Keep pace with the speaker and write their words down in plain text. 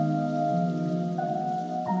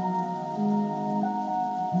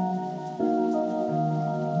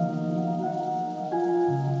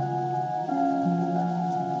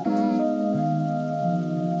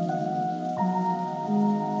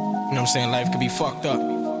what I'm saying? Life could be fucked up.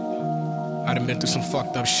 I done been through some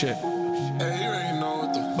fucked up shit. Hey, you already know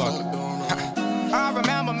what the fuck going on. I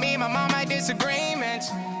remember me and my mom had disagreements.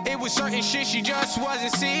 It was certain shit she just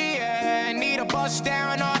wasn't seeing. Need a bust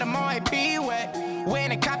down or the more it be wet.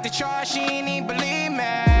 When it copped the charge, she ain't even believe me.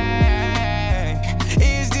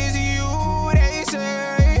 Is this you, they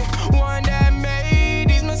say? One that made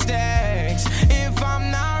these mistakes. If I'm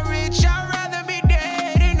not rich, I'd rather be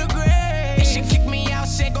dead in the grave. And she kicked me out,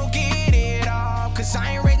 said go get it all. Cause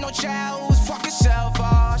I ain't raised no child who's fucking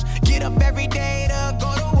selfish. Get up every day to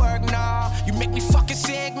go to work now. You make me fucking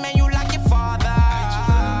sick, man, you like your father.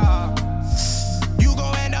 You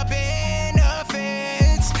gon' end up in the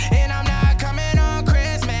fence. And I'm not coming on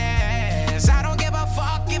Christmas. I don't give a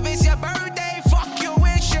fuck if it's your birthday, fuck your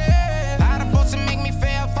wishes. I done supposed to make me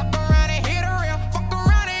fail, fuck around and hit a reel. Fuck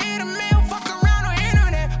around and hit a mill, fuck around on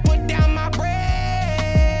internet. Put down my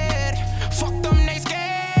bread, fuck them, they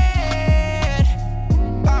scared.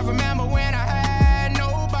 I remember when I had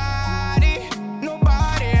nobody.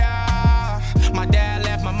 My dad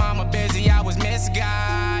left my mama busy, I was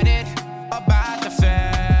misguided about the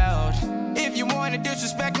field. If you wanna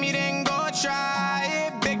disrespect me, then go try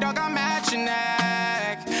it. Big dog, I'm at your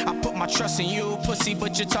neck. I put my trust in you, pussy,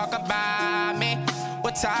 but you talk about me.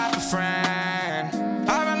 What type of friend?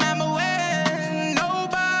 I remember when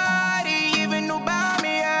nobody even knew about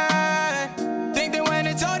me. Think they went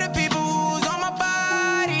and told the people who's on my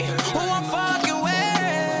body, who I'm fucking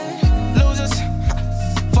with. Losers,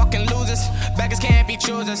 fucking losers. Beggars can't be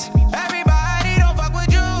choosers. Everybody don't fuck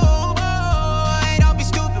with you, boy. Don't be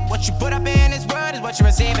stupid. What you put up in this world is what you're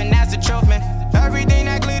receiving. That's the truth, man. Everything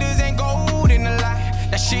that glitters ain't gold in the light.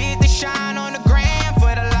 That shit that shine on the gram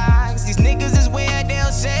for the likes. These niggas is weird,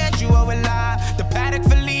 they'll set you over lie. The paddock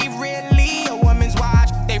for leave, really a woman's watch.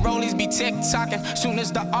 They rollies be tick-tocking. Soon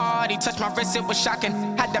as the Audi touched my wrist, it was shocking.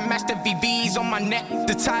 Had to match the VVs on my neck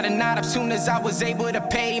to tie the knot up. Soon as I was able to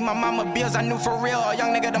pay my mama bills, I knew for real a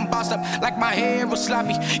young nigga done bossed up. Like my hair was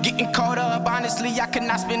sloppy, getting caught up. Honestly, I could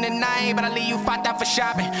not spend the night, but I leave you fight out for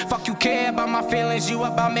shopping. Fuck you care about my feelings, you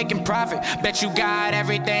about making profit. Bet you got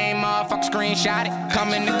everything, motherfucker, screenshot it.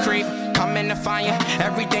 Coming to creep, coming to find you.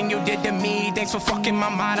 Everything you did to me, thanks for fucking my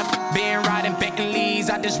mind up. Being riding Bentleys,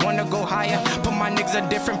 I just wanna go higher. Put my niggas a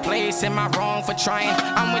different place, am I wrong for trying?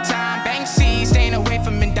 I'm with Time Banksy, staying away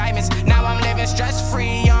from indictments. Now I'm living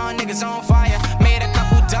stress-free, young niggas on fire. Made a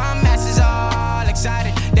couple dumbasses all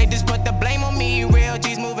excited. They just put the blame on me, real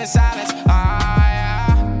G's moving silence.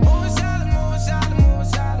 Yeah. Moving silent, moving silent, moving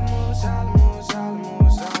silent, moving silent, moving silent,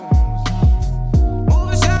 moving silent.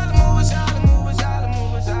 Moving silent, moving silent, moving silent,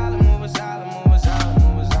 moving silent, moving silent, moving silent,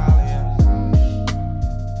 moving silent, yeah.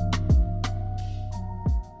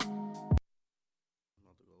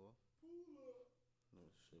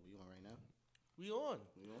 We on.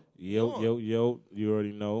 Yo, you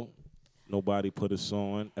already know. Nobody put us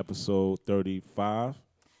on. Episode 35.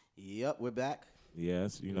 Yep, we're back.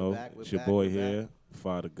 Yes, you We're know, back, we're it's your back, boy we're here, back.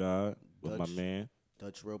 Father God, with my Dutch. man.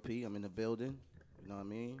 Dutch Real P, I'm in the building. You know what I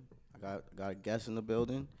mean? I got a guest in the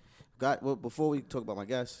building. Before we talk about my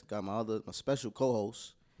guest, got my special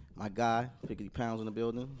co-host, my guy, Pickety Pounds in the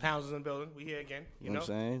building. Pounds is in the building. We here again. You know know what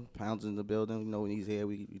I'm saying? Pounds in the building. You know when he's here,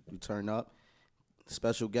 we turn up.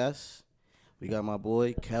 Special guest, we got my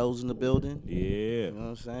boy Kels in the building. Yeah. You know what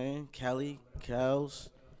I'm saying? Kelly, Kels.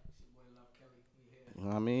 You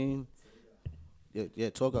know what I mean? Yeah,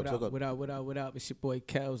 talk up. What up? It's your boy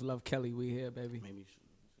Kels, Love Kelly. We here, baby. Maybe you should.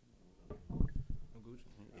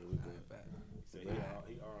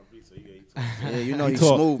 Yeah, you know he's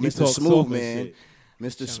smooth, Mr. Smooth Man.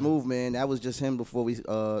 Mr. Smooth Man, that was just him before we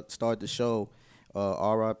start the show.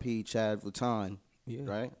 R.I.P. Chad Vuitton,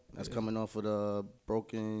 right? That's coming off of the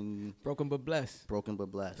Broken but Blessed. Broken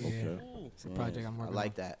but Blessed. Yeah. Okay. It's a project I'm working I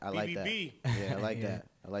like on. that. I like that. BBB. Yeah, I like Yeah. that.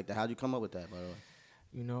 I like that. How'd you come up with that, by the way?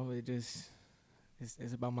 You know, it's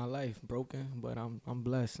about my life, broken, but I'm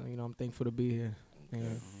blessed. You know, I'm thankful to be here. Yeah.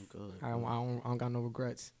 Good. I don't got no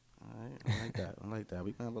regrets. All right, I like that.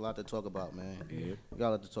 We can have a lot to talk about, man. Yeah. We got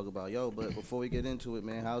a lot to talk about. Yo, but before we get into it,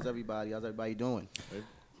 man, how's everybody? How's everybody doing?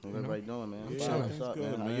 How's everybody doing, man? Yeah, What's everything's up, good,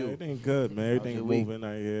 man? How man. you? Everything good, man. Everything's your week? moving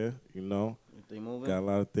out here, you know. Everything moving? Got a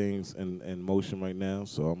lot of things in motion right now,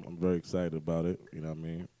 so I'm very excited about it. You know what I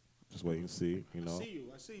mean? Just wait and see, you know.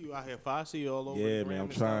 I see you out here, Fi. I see you all over. Yeah, the man, gram I'm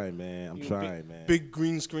and stuff. trying, man. I'm You trying, man. Big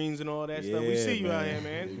green screens and all that stuff. We Yeah, see you out man. here,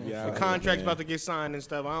 man. Yeah, The out contract's here, about man. to get signed and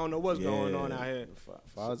stuff. I don't know what's going on out here.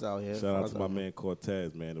 Fars out here. Shout out Fars to my man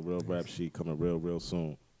Cortez, man. The real rap sheet coming real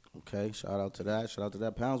soon. Okay, shout out to that. Shout out to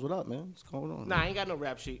that. Pounds, what up, man? What's going on? Nah, I ain't got no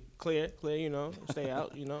rap sheet. Clear, you know. Stay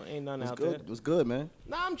out, you know. Ain't nothing out there. What's good, man?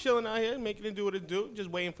 Nah, I'm chilling out here, making it do what it do. Just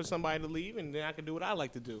waiting for somebody to leave, and then I can do what I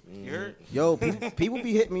like to do. You heard? Yo, people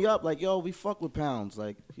be hitting me up like, yo, we fuck with Pounds.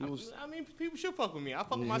 Like, he was. I mean, people should fuck with me. I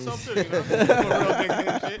fuck with myself too. You know, I'm real nigga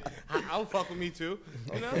and shit. I'll fuck with me too.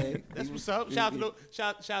 You know, that's what's up. Shout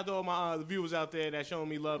out to all my the viewers out there that showing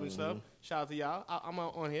me love and stuff. Shout out to y'all. I'm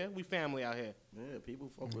on here. We family out here. Yeah, people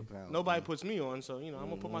fuck with Pounds. Nobody puts me on, so you know I'm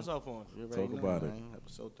gonna put myself on. Talk about it.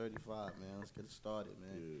 Episode 35, man. Let's get it started,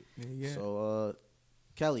 man. Yeah. So,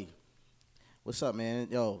 Kelly, what's up, man?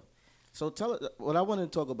 Yo, so tell us what I want to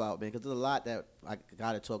talk about, man, because there's a lot that I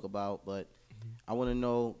got to talk about, but I want to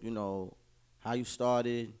know, you know, how you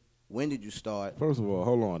started. When did you start? First of all,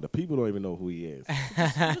 hold on. The people don't even know who he is.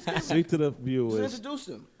 Speak to the viewers. Just introduce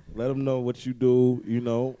him. Let them know what you do, you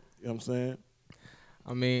know what I'm saying?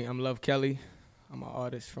 I mean, I'm Love Kelly. I'm an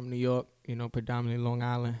artist from New York, you know, predominantly Long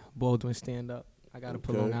Island, Baldwin stand up. I got to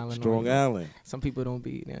put Long Island Strong on. Island. Some people don't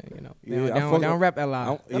be, you know, Yeah, they don't rep LI.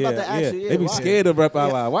 I'm about to ask you, They be why? scared of rep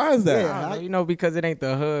LI. Why is that? I don't know, you know, because it ain't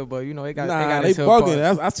the hood, but, you know, they got They its hood bugging.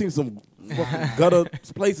 parts. I seen some fucking gutter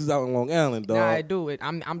places out in Long Island, dog. Nah, I do it.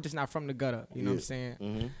 I'm just not from the gutter. You know what I'm saying?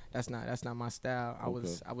 Mm-hmm. That's not my style. I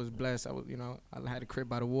was blessed. I had a crib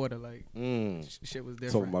by the water. Like shit was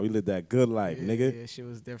So different. we lived that good life, nigga. Yeah, shit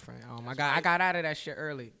was different. I got out of that shit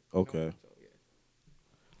early. Okay.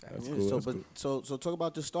 You know, That's Yeah, cool. so talk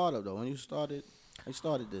about the startup though. When you started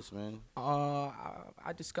this, man.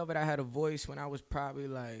 I discovered I had a voice when I was probably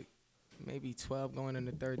like maybe 12 going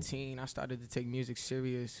into 13. I started to take music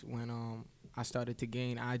serious when I started to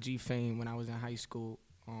gain IG fame when I was in high school.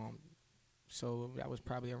 So that was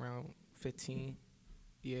probably around 15.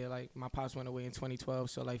 Yeah, like my pops went away in 2012,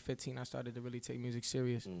 so like 15 I started to really take music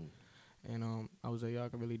serious. And I was like, yo, I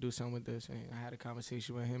can really do something with this. And I had a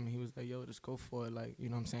conversation with him, and he was like, yo, just go for it. Like, you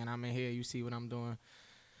know what I'm saying? I'm in here, you see what I'm doing.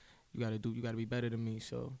 You gotta be better than me.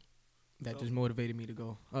 So that just motivated me to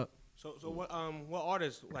go up. So what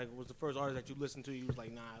artist like was the first artist that you listened to? You was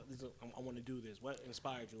like, nah, I want to do this. What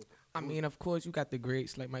inspired you? I mean, of course, you got the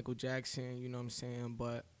greats like Michael Jackson, you know what I'm saying?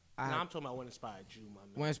 But I'm talking about what inspired you, my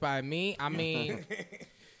man. What inspired me? I mean,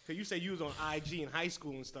 Cause you say you was on IG in high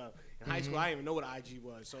school and stuff. In high school, I didn't even know what IG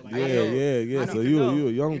was. So like, Yeah. So you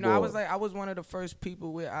a young you know, boy. I was one of the first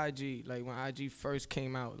people with IG. Like when IG first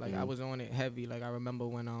came out, like I was on it heavy. Like I remember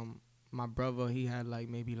when my brother, he had like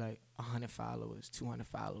maybe like 100 followers, 200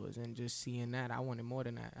 followers, and just seeing that, I wanted more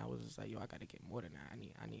than that. I was just like, yo, I gotta get more than that.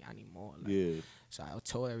 I need more. Like, so I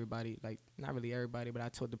told everybody, like not really everybody, but I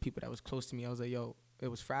told the people that was close to me. I was like, yo, it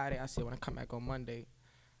was Friday. I said when I come back on Monday,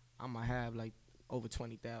 I'ma have like over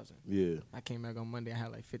 20,000. Yeah. I came back on Monday. I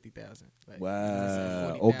had like 50,000. Like, Wow.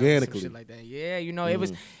 40,000, Organically. some shit like that. Yeah, you know, it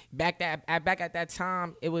was back at that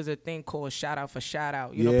time. It was a thing called shout out for shout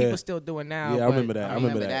out. You know, people still do it now. Yeah, I remember that. I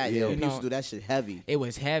remember that. Yeah. Yo, people used to do that shit heavy. It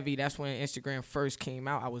was heavy. That's when Instagram first came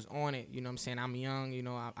out. I was on it. You know what I'm saying? I'm young. You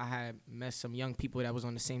know, I had met some young people that was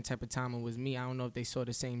on the same type of time it was me. I don't know if they saw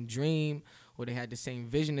the same dream or they had the same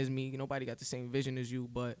vision as me. Nobody got the same vision as you,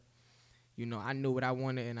 but you know, I knew what I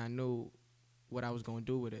wanted and I knew what I was gonna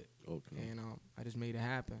do with it. Okay. And I just made it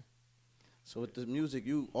happen. So with the music,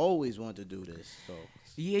 you always wanted to do this. So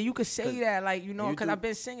yeah, you could say that, like, you know, because I've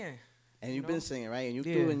been singing. And you've been singing, right? And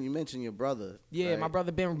you mentioned your brother. Yeah, right? my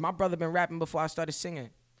brother been rapping before I started singing.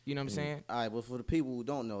 You know what I'm saying? All right, well, for the people who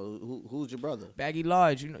don't know, who's your brother? Baggy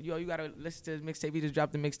Large. You know, you gotta listen to his mixtape. He just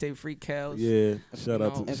dropped the mixtape Free Kells. Yeah, shout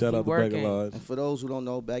out to Baggy Large. And for those who don't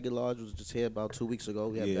know, Baggy Large was just here about 2 weeks ago.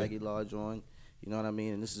 We had Baggy Large on. You know what I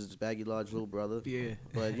mean? And this is Baggy Large's little brother. Yeah.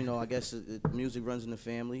 But, you know, I guess music runs in the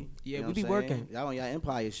family. Yeah, you know we be what I'm saying? working. Y'all on y'all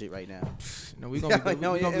empire shit right now. No, we trying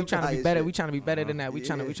to be better. We trying to be better than that. We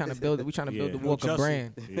trying to build the Walker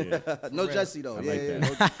brand. Yeah. No Jesse though. I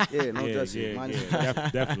Yeah, like no Jesse. Yeah,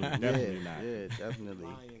 definitely not. Yeah, definitely.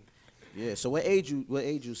 Yeah. So what age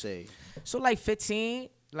you say? So like 15,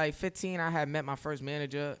 I had met my first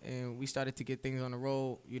manager and we started to get things on the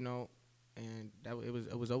road, you know, and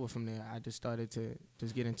it was over from there. I just started to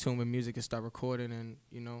just get in tune with music and start recording, and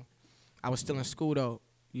you know, I was still in school though.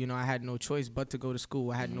 You know, I had no choice but to go to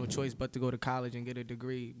school. I had no choice but to go to college and get a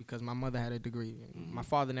degree because my mother had a degree. My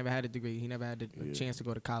father never had a degree. He never had the chance to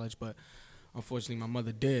go to college, but unfortunately my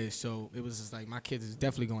mother did. So it was just like my kids is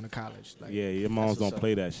definitely going to college. Like, yeah, your moms don't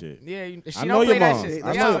play that shit. Yeah, she I don't know play your that mom. shit.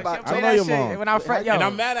 I know your mom. When I and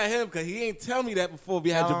I'm mad at him because he ain't tell me that before we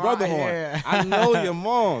had your Oh, brother yeah. on. I know your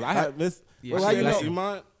mom. I had Miss. Yeah, well, how you bless know, you.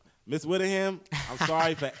 Iman? Miss Whittingham. I'm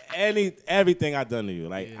sorry for everything I done to you.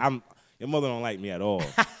 Like your mother don't like me at all.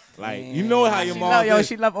 Like, you know how your mom.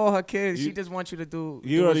 She love all her kids. She just wants you to do.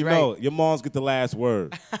 You already know your mom's get the last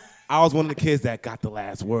word. I was one of the kids that got the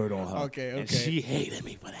last word on her. Okay. And she hated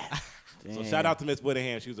me for that. So shout out to Miss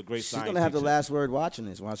Whittingham. She was a great science She's gonna have teacher. the last word watching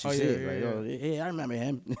this while she says it. Yeah. I remember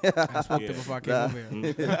him. I spoke to before I came over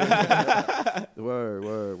here.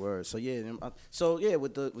 Word. So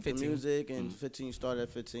with the music and 15, you started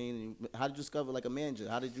at 15. How did you discover like a manager?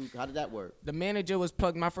 How did that work? The manager was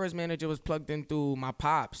plugged. My first manager was plugged in through my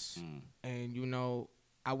pops, and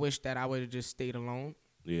I wish that I would have just stayed alone.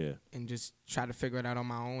 Yeah. And just try to figure it out on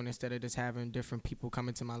my own instead of just having different people come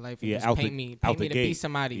into my life and just paint me to be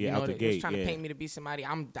somebody. Yeah, out the they was gate, trying to paint me to be somebody.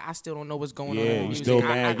 I still don't know what's going on. Yeah, In you music. still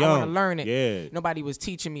mad young. I want to learn it. Yeah. Nobody was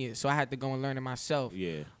teaching me it, so I had to go and learn it myself.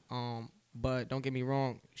 Yeah. But don't get me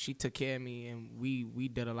wrong, she took care of me, and we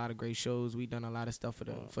did a lot of great shows. We done a lot of stuff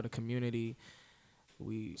for the community.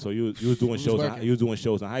 So you was doing shows. You was doing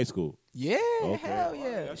shows in high school. Yeah, okay. Hell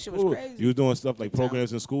yeah, that shit was crazy. You was doing stuff like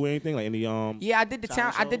programs in school, anything like any Yeah, I did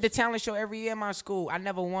the talent show every year in my school. I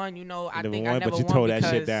never won, I never won. But you tore that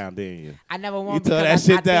shit down, didn't you? I never won. You tore that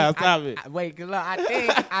shit down. Stop it. Wait, look,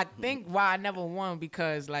 I think why I never won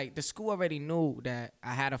because like the school already knew that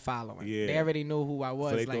I had a following. Yeah. They already knew who I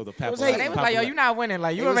was. So they like, throw the they was like, yo, you not winning.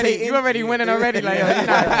 Like you already winning already. Like yo, you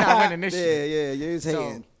not winning this shit. Yeah, you was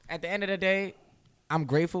hating. So at the end of the day, I'm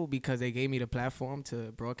grateful because they gave me the platform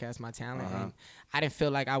to broadcast my talent. And I didn't feel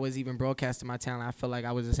like I was even broadcasting my talent. I felt like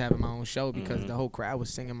I was just having my own show because the whole crowd was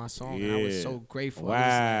singing my song. And I was so grateful.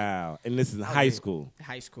 Wow. And this is high school.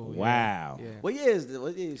 High school. Wow. Yeah. What year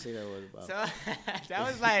you say that was about? So that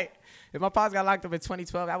was like, if my pops got locked up in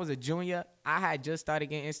 2012, I was a junior. I had just started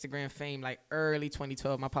getting Instagram fame like early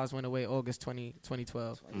 2012. My pops went away August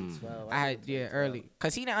 2012. 2012. I had, early.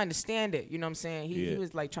 Because he didn't understand it. You know what I'm saying? He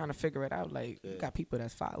was like trying to figure it out. Like, you got people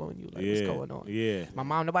that's following you. Like, what's going on? Yeah. My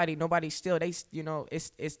mom, nobody still, they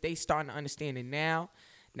starting to understand it now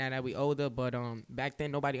that we older. But back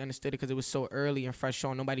then, nobody understood it because it was so early and fresh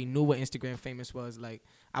on. Nobody knew what Instagram famous was. Like,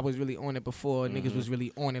 I was really on it before niggas was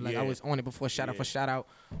really on it. Like, I was on it before Shout Out for Shout Out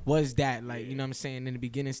was that. Like, you know what I'm saying? In the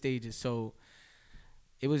beginning stages. So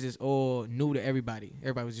it was just all new to everybody.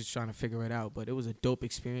 Everybody was just trying to figure it out. But it was a dope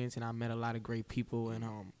experience, and I met a lot of great people, and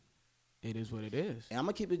it is what it is. And I'm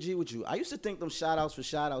going to keep it G with you. I used to think them shout-outs for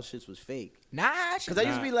shout-out shits was fake. Nah. Because I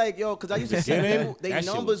used to be like, because I used to see people, their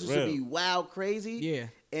numbers used to be wild crazy. Yeah.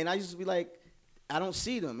 And I used to be like, I don't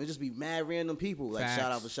see them. It just be mad random people, like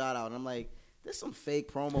shout-out for shout-out. And I'm like, there's some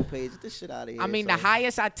fake promo page. Get this shit out of here. I mean, the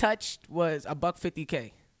highest I touched was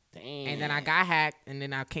 $150K. Damn. And then I got hacked, and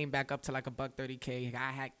then I came back up to like $130K. Got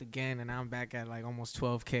hacked again, and I'm back at like almost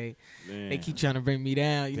 12K. Damn. They keep trying to bring me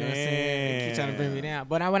down. You know what I'm saying? They keep trying to bring me down.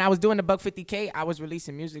 But when I was doing the $150K, I was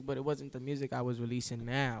releasing music, but it wasn't the music I was releasing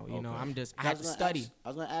now. You know, I had to study. I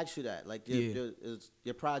was gonna ask you that, like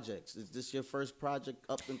your projects. Is this your first project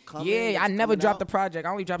up and coming? Yeah, I never dropped a project.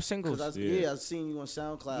 I only dropped singles. I've seen you on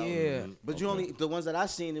SoundCloud. Yeah, but you only the ones that I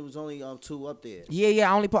seen, it was only 2 up there.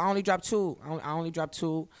 Yeah. I only dropped 2. I only dropped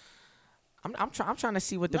 2. I'm trying to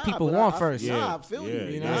see what the people want first. I feel you.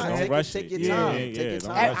 You know, take your time. Take your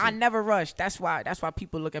time. I never rush. That's why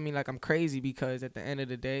people look at me like I'm crazy because at the end of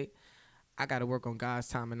the day, I got to work on God's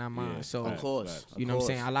time and not mine. So of course, you know what I'm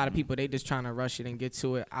saying. A lot of people they just trying to rush it and get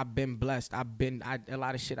to it. I've been blessed. A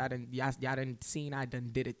lot of shit y'all done seen. I done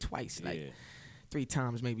did it twice, like 3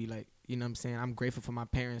 times maybe. Like you know what I'm saying. I'm grateful for my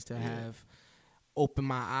parents to have opened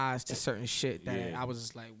my eyes to certain shit that I was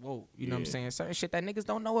just like, whoa, you know what I'm saying? Certain shit that niggas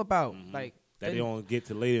don't know about. Like that they don't get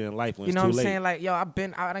to later in life when you know it's too what I'm late. saying? Like, yo,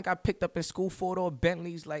 I done got picked up in school 4-door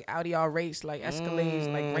Bentleys, like Audi R8s, like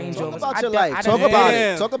Escalades, like Range Rovers. Talk about your life. Talk about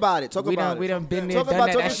it. Talk about it. Talk about it. We done been there, done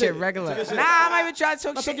that. That shit regular. Nah, I'm not even trying to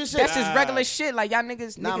talk shit. That's just regular shit. Like, y'all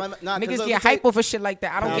niggas niggas get hyper for shit like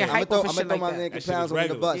that. I don't get hyper for shit like that. I'm going to throw my nigga Pounds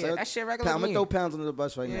under the bus. Yeah, that shit regular. I'm going to throw Pounds under the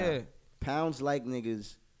bus right now. Pounds like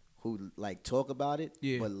niggas who like talk about it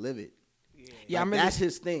but live it. Yeah, like, that's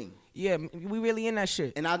his thing. Yeah, we really in that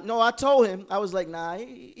shit. And I told him, I was like, nah,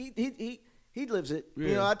 he lives it. Yeah.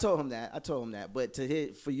 You know, I told him that. But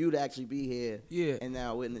for you to actually be here, and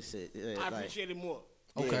now witness it, I appreciate it more.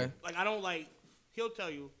 Okay. Like I don't like. He'll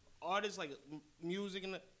tell you, artists like music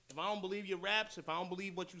and if I don't believe your raps, if I don't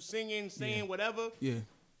believe what you singing, saying, whatever, I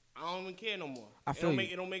don't even care no more. It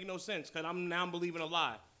don't make no sense because I'm believing a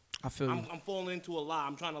lie. I feel you. I'm falling into a lie.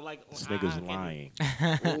 I'm trying to like. This nigga's lying.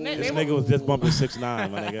 This nigga was just bumping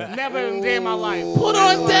 6ix9ine, my nigga. Never in a day in my life. Put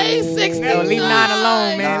on day 69. Yo, leave 9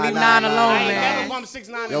 alone, man. Leave 9 alone, I ain't man. never bumped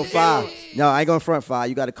 6ix9ine. Yo, 5. No, I ain't going front 5.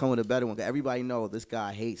 You got to come with a better one. Cause everybody know this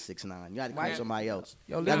guy hates 6ix9ine. You got to come with somebody else.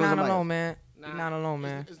 Yo, leave 9 alone, man. Leave 9 alone,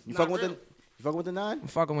 man. You fucking with the 9? I'm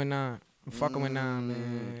fucking with 9. I'm fucking with 9,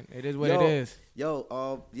 man. It is what it is.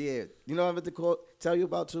 Yo, yeah. You know what I meant to tell you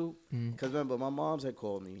about too? Because remember, my moms had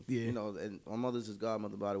called me. Yeah. You know, and my mother's his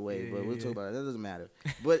godmother, by the way. But we'll talk about it. That doesn't matter.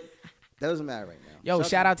 But that doesn't matter right now.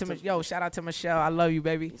 Shout out to Michelle. I love you,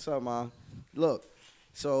 baby. What's up, Mom? Look,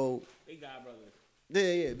 so. Big God, brother.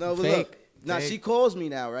 Yeah. No, but look. Now, she calls me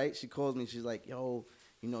now, right? She calls me. She's like, yo,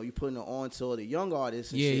 you know, you putting it on to all the young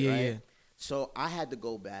artists and shit, right? Yeah. So I had to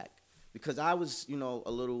go back. Because I was, you know,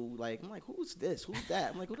 a little like, I'm like, who's this? Who's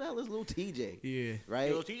that? I'm like, who the hell is Lil TJ? Yeah.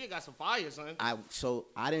 Right? Lil TJ got some fire, son. So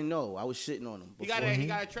I didn't know. I was shitting on him. He got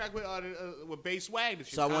a track with bass swag.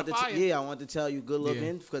 So I wanted to tell you good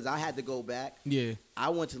looking because I had to go back. Yeah. I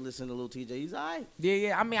went to listen to Lil TJ. He's all right.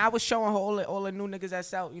 Yeah. I mean, I was showing her all the new niggas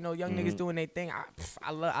that's out. You know, young niggas doing their thing.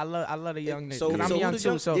 I love the young niggas. So I'm young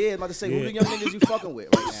too. So yeah, I'm about to say, who the young niggas you fucking with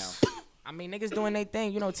right now? I mean, niggas doing their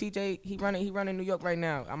thing. You know, TJ, he running New York right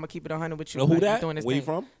now. I'm gonna keep it 100 with you. Who that? Doing his Where you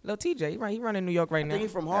thing. from? Lil TJ, he running New York right now. I think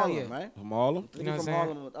he's from Harlem, right? From Harlem? I think he's from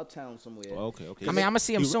Harlem, uptown somewhere. Oh, okay. I mean, I'm gonna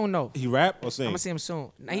see him soon though. He rap or sing? I'm gonna see him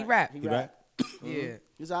soon. Nah, he rap. He rap? Yeah.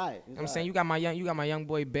 He's all right. I'm saying you got my young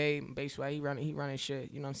boy Babe, Bass Swag. He running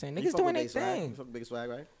shit. You know what I'm saying? Niggas doing their thing. You fuck Big Swag,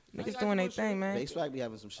 right? Niggas doing their thing, man. Big Swag be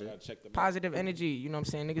having some shit. Positive energy. You know what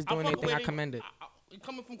I'm saying? Niggas doing their thing. I commend it. You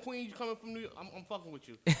coming from Queens, you coming from New York, I'm fucking with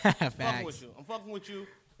you. I'm fucking with you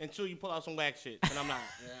until you pull out some whack shit. And I'm not.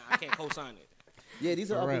 I can't co-sign it. Yeah, these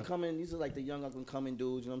are up and coming. These are like the young up and coming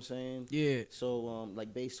dudes. You know what I'm saying? Yeah. So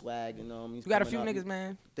like Bass Swag, you know. You got a few niggas,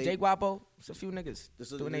 man. Jay Guapo. It's a few niggas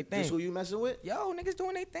doing their thing. This who you messing with? Yo, niggas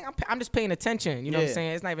doing their thing. I'm just paying attention. You know what I'm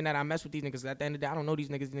saying? It's not even that I mess with these niggas. At the end of the day, I don't know these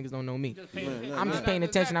niggas. These niggas don't know me. I'm just paying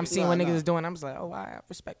attention. I'm seeing what niggas is doing. I'm just like, oh, I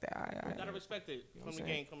respect that. You gotta respect it from the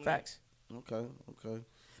game. Facts. Okay.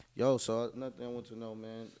 Yo, so another thing I want to know,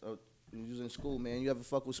 man. You was in school, man. You ever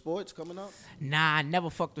fuck with sports coming up? Nah, I never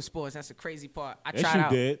fucked with sports. That's the crazy part. I yes, tried you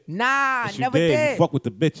out. Did. Nah, I never did. You fuck with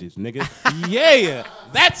the bitches, nigga. Yeah,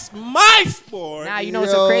 that's my sport. Nah, you know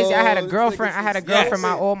what's so crazy? I had a girlfriend.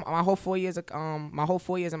 My whole 4 years and my whole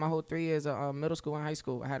 3 years of middle school and high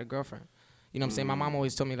school. I had a girlfriend. You know what I'm saying? My mom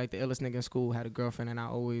always told me like the illest nigga in school had a girlfriend, and I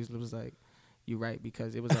always was like, you right,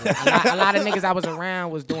 because it was a lot of niggas I was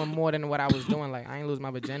around was doing more than what I was doing. Like I ain't lose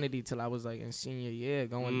my virginity till I was like in senior year,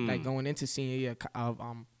 going into senior year of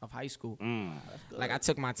high school. Like I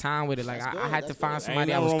took my time with it. Like I had to find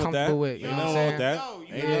somebody I was comfortable with. You know what I'm saying?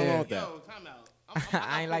 Ain't nothing wrong with that. Time out.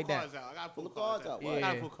 I ain't like that. I got to pull cards out. I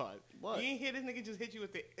got to pull cards. You ain't hear this nigga just hit you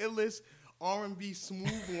with the illest R&B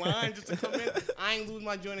smooth line just to come in. I ain't lose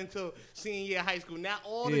my joint until senior year of high school. Now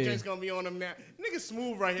all the joints gonna be on them now. Nigga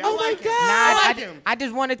smooth right here. Oh I like my God. I like him. I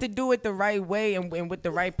just wanted to do it the right way and with the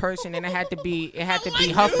right person, and it had to be her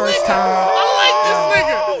first time. I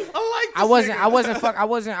like this nigga.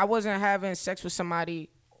 I wasn't having sex with somebody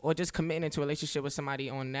or just committing into a relationship with somebody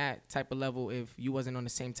on that type of level if you wasn't on the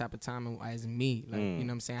same type of time as me. Like, you know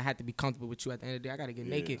what I'm saying? I had to be comfortable with you at the end of the day. I got to get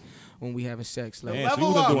naked when we having sex. Like, so you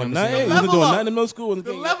wasn't doing nothing? You wasn't doing nothing in middle school?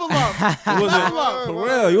 The level up. For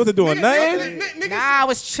real? You wasn't doing nothing? Nah, I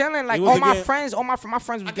was chilling. Like, all my friends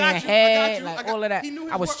was getting head. Like, all of that.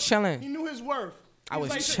 I was chilling. He knew his worth. I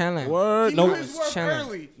was chilling. Word? No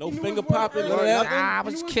chilling. No finger popping? Nah, I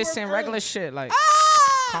was kissing regular shit. Like,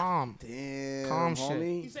 calm. Damn. Calm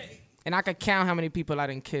homie. shit. And I could count how many people I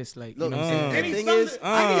didn't kiss. Like, look, you know what I'm saying? the thing is,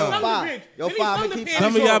 yo, five.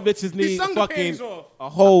 Some of y'all bitches need fucking a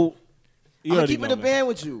whole. I'm gonna keep it a band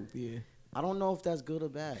with you. Yeah. I don't know if that's good or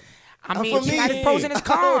bad. I mean, he got his pros and his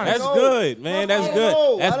cons. That's good, man. That's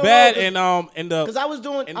good. That's bad in the because I was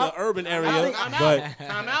doing in the urban area, but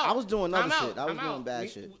time out. I was doing other shit. I was doing bad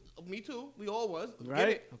shit. Me too. We all was. Right. Get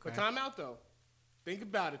it? But time out though. Think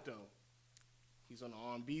about it though. He's on the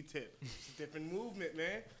R&B tip. It's a different movement,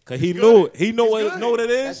 man. Cause he know what it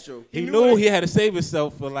is. That's true. He knew he had to save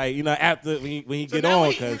himself for like after when he get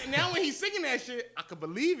on. Cause now when he's singing that shit, I could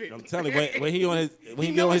believe it. I'm telling you, when he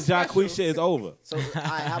get on his John Queen shit, it's over. So all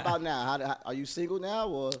right, how about now? How are you single now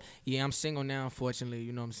or? Yeah, I'm single now. Unfortunately,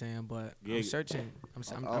 you know what I'm saying. But I'm searching. I'm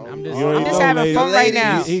just know, having fun right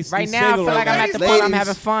now. Right now, I feel like I'm at the point I'm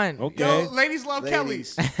having fun. Okay. Yo, ladies love Kelly.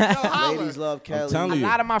 Ladies love Kelly. I'm telling you. A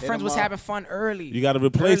lot of my friends was having fun early. You got to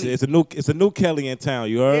replace it. It's a new Kelly in town.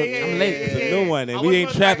 You heard? I'm late. It's a new one, and we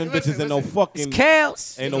ain't trapping bitches in no fucking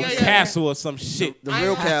ain't no castle or some shit. The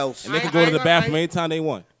real Kels. And they can go to the bathroom anytime they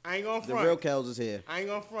want. I ain't gonna front. The real Kels is here. I ain't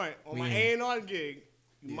gonna front. On my A&R gig,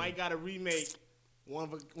 you might gotta remake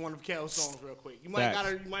one of Kel's songs real quick. You might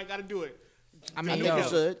gotta do it. I mean, I think you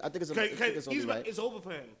should. I think it's only right. It's over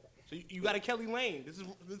for him. So you got a Kelly Lane. This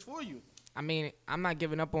is for you. I mean, I'm not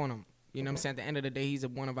giving up on him. You know what I'm saying? At the end of the day, he's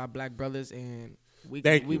one of our black brothers, and we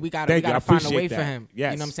Thank we you. gotta Thank you. I find a appreciate way for that. him.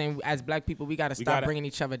 Yes. You know what I'm saying? As black people, we gotta stop bringing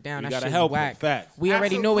each other down. We That gotta shit's help him. whack. Facts. We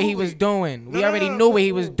already knew what he was doing. We already knew what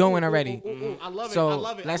he was doing already. I love it. So I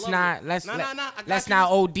love it. let's I love not it. No, I got let's you.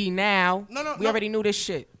 not OD now. No, we already knew this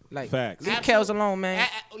shit. Like, Facts. leave Kels alone, man.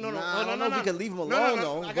 I don't know if we can leave him alone,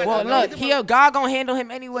 though. I got Well, you. look, God gonna handle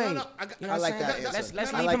him anyway. No, You know I what like I'm that saying? answer.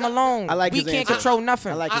 Let's I leave like him that. alone. I like we his can't answer. control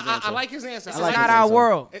nothing. I like his answer. I like his answer. This I like is not his our answer.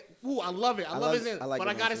 world. I love it. I love his answer. I like But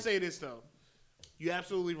I his gotta answer. say this though. You're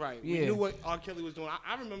absolutely right. Yeah. We knew what R. Kelly was doing.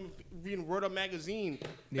 I remember reading Word Up magazine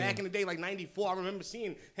back in the day, like '94. I remember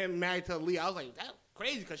seeing him married to Aaliyah. I was like, that's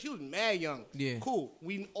crazy because she was mad young. Yeah. Cool.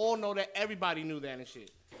 We all know that everybody knew that and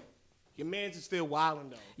shit. Your man's is still wilding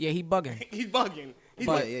though. Yeah, he bugging. He's bugging. He's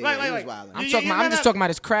But- bugging. he Like, was like, wilding. I'm just talking about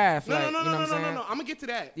his craft. No, like, no, no, you know no, what no, I'm no, saying? no. I'm gonna get to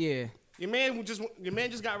that. Yeah. Your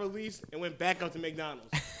man just got released and went back up to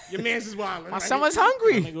McDonald's. Your man's is wilding. My son was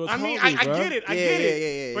hungry. I mean, I get it. I get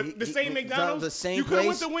it. Yeah. But the same McDonald's, The same you could have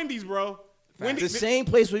went place. to Wendy's, bro. The same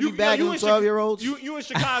place where you bagging in them Chi- 12-year-olds. You in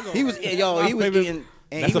Chicago. He was My eating. favorite-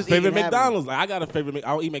 And That's he a was favorite eating McDonald's. Like I got a favorite. I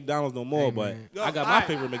don't eat McDonald's no more, Hey, but man. Yo, I got my alright.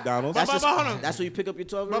 favorite McDonald's. But- hold on. That's where you pick up your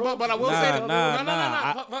 12-year-old. But I will say that.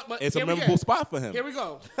 Nah. But It's a here we memorable go. spot for him. Here we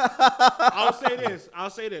go. I'll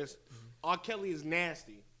say this. R. Kelly is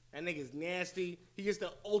nasty. That nigga's nasty. He gets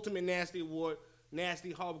the ultimate nasty award.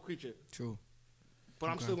 Nasty, horrible creature. True. But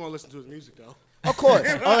I'm still gonna listen to his music though. Of course.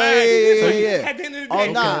 Yeah. At the end of the Oh,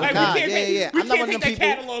 day, nah, like, nah, we can't yeah. we I'm not can't one of take them that people.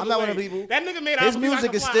 catalog I'm not one of away. them people. That nigga made His I'll Be Like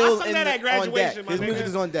music a is Fly. still I sung that at on graduation, deck. my His nigga. music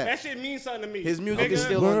is on deck. That shit means something to me. His music nigga. is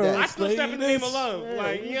still on deck. I still step in the name of love. Yeah,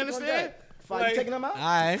 Like, you understand? Fine, you taking them out?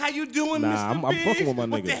 How you doing, Nah, Mr. I'm Big? fucking with my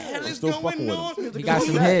What the niggas. hell I'm is still going fucking with on? him. He got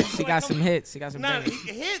some hits. He got some hits. He got some Nah, bangers.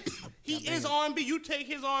 hits. He is R&B. You take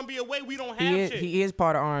his R&B away, we don't have He is, shit. he is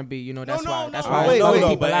part of R&B. You know, that's why. That's no. why Wait, it's bugging wait,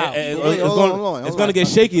 people but out. it's gonna get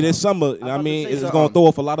shaky this summer. You know what I about to mean, say it's something. gonna throw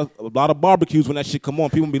off a lot of barbecues when that shit come on.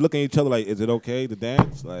 People be looking at each other like, is it okay to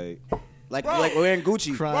dance? Like, Like we're in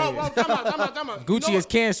Gucci. Bro, time out. Gucci is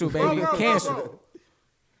canceled, baby. Canceled.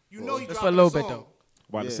 You know he Just for a little bit, song. though.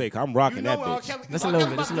 about to say, I'm rocking that bitch. Just a little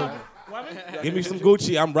bit, just a little bit. Give me some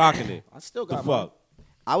Gucci, I'm rocking it. I still The got mine. fuck?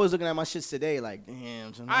 I was looking at my shits today, like,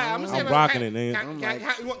 damn. All right, I'm I'm rocking it,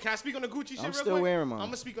 nigga. Can I speak on the Gucci shit real quick? still wearing mine. I'm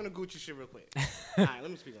gonna speak on the Gucci shit real quick. All right,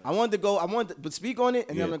 let me speak on it. but speak on it,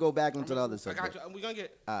 and then I'm Yeah. gonna go back into the other I subject. got you. We're gonna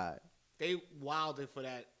get. All right. They wilded for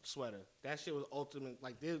that sweater. That shit was ultimate.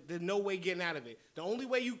 Like there's no way getting out of it. The only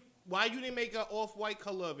way why you didn't make an off-white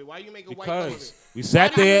color of it? Why you make a white color of Because it? we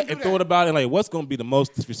sat Why did you there do and that? thought about it like, what's gonna be the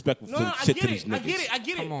most disrespectful No, I shit get to these it. niggas? I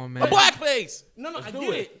get it. Come on, man. A blackface. No, I do get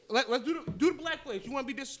it. it. Let's do the black place. You want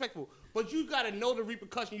to be disrespectful, but you gotta know the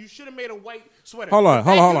repercussion. You should have made a white sweater. Hold on.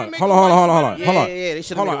 Yeah. Yeah, they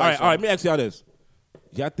should've Hold made on. a white All right. sweater. Let me ask y'all this.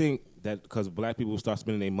 Y'all think that because black people start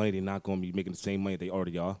spending their money, they're not gonna be making the same money they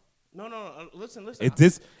already are? No. Listen. Is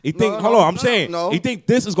this? You think? No, hold on. I'm saying. no. You think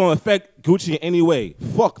this is gonna affect Gucci in any way?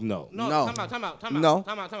 Fuck no. No. Time out. No.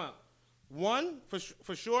 Time out. One,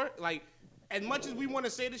 for sure, like, as much as we want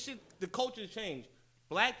to say this shit, the culture's changed.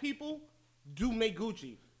 Black people do make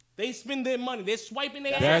Gucci. They spend their money. They're swiping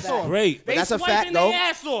their That's ass off. great. They That's a swiping fact, their though.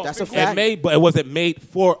 ass off. That's a And fact. But it wasn't made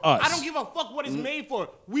for us. I don't give a fuck what it's made for.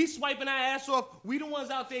 We swiping our ass off. We the ones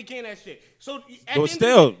out there getting that shit. So at the But end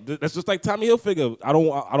still, of that's just like Tommy Hilfiger.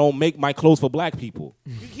 I don't make my clothes for black people.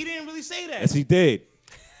 the day, he didn't really say that. Yes, he did.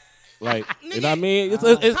 Like, you know what I mean?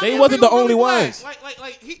 Tommy They wasn't the Hilfiger only really black. ones.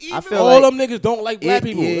 Like he I even- feel All like- them niggas don't like black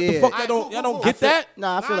people. What the yeah. fuck? Alright, Y'all cool, don't cool. get that?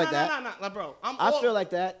 Nah, I feel like that. Nah, bro. I feel like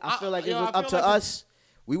that. I feel like if it was up to us,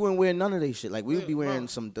 we wouldn't wear none of they shit. Like we would be wearing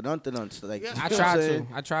some dun-dun-duns. Like Yeah. I You know try what I'm to. saying?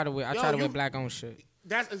 I try to wear. I Yo, try to wear you- black owned shit.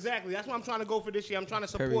 That's exactly. That's what I'm trying to go for this year. I'm trying to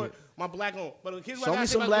support Period. my black owned. But here's what Show I me gotta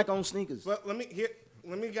say some about black Gucci. owned sneakers. But let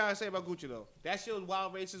me guys say about Gucci though. That shit was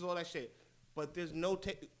wild, racist, all that shit. But there's no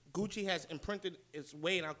Gucci has imprinted its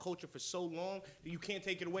way in our culture for so long that you can't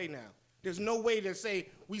take it away now. There's no way to say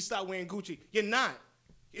we stop wearing Gucci. You're not.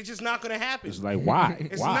 It's just not gonna happen. It's like, why?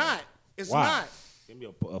 It's Why? not. It's Why? not. Give me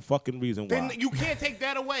a fucking reason why. Then you can't take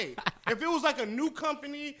that away. If it was like a new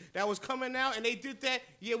company that was coming out and they did that,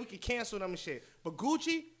 yeah, we could cancel them and shit. But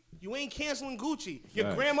Gucci, you ain't canceling Gucci. Your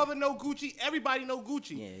Right. grandmother know Gucci. Everybody know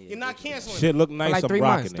Gucci. You're not canceling. Shit look For nice. like I'm 3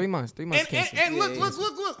 rocking months. it. 3 months. 3 months. And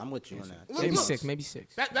canceled. look. I'm with you on that. Look, Maybe look. 6. Maybe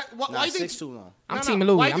 6. Why Nah, you think 6 too long. I'm No, Team no.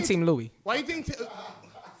 Louis. Why you I'm think- Team Louis. Why you think?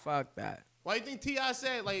 Fuck that. Why you think T.I.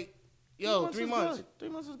 said like, yo, 3 months? 3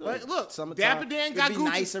 months is good. Like, look, Summertime. Dapper Dan It'd got be Gucci.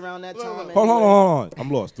 nice around that Look, time. look. Hold on. I'm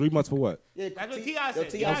lost. 3 months for what? Yeah, That's what T.I. said.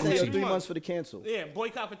 T.I. T.I. said said 3 months. months for the cancel. Yeah,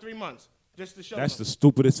 boycott for 3 months just to show. That's them. the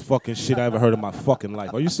stupidest fucking shit I ever heard in my fucking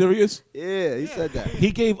life. Are you serious? Yeah, he said that. He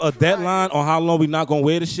gave a deadline on how long we not gonna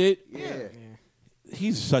wear the shit. Yeah.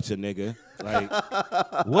 He's such a nigga.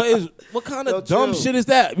 Like, what kind of Yo, dumb chill. shit is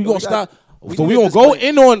that? We gonna stop. we So need we a gonna go disclaimer.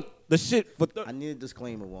 in on the shit for. I need a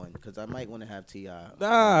disclaimer one because I might want to have T.I.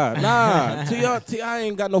 Nah. T.I.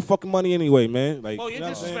 ain't got no fucking money anyway, man. Like, Oh, you're you know what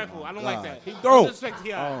I'm saying? disrespectful. I don't like that. don't. Don't disrespect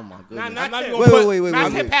T.I. Oh my goodness. Not not Tim. even Wait, put- wait, wait, Not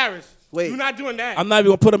wait, Tim wait. Paris. Wait. You're not doing that. I'm not even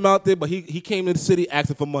gonna put him out there, but he came to the city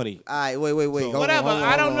asking for money. All right, wait. Hold on, Whatever. hold on,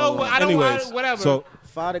 I don't hold know. on, hold on. I don't. Anyways, Whatever. so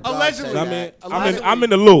Father God Allegedly. said I that. mean, I'm in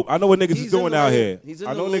the loop. I know what niggas He's is in doing the out loop. here. He's in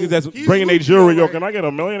I the know loop. niggas that's He's bringing their loopy, jewelry. Yo, alright. can I get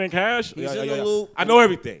 $1 million in cash? He's in the loop. I know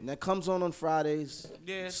everything. And that comes on Fridays.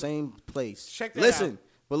 Yeah. Same place. Check that Listen, out.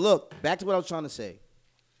 but look, back to what I was trying to say.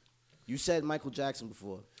 You said Michael Jackson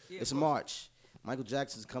before. It's March. Michael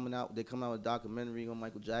Jackson's coming out. They're coming out with a documentary on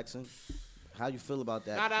Michael Jackson. How you feel about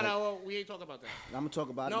that? No. We ain't talking about that. I'm gonna talk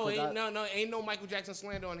about No, it. ain't no Michael Jackson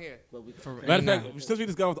slander on here. Matter of fact, since we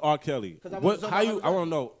just got with R. Kelly, I wanna talk how about you? I want to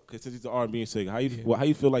know because since he's the R&B singer, how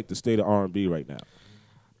you feel like the state of R&B right now?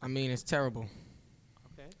 I mean, it's terrible.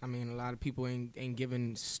 Okay. I mean, a lot of people ain't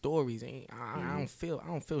giving stories. I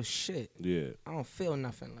don't feel shit. Yeah. I don't feel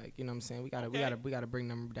nothing. Like, you know what I'm saying? We gotta bring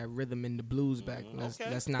them that rhythm and the blues back. Let's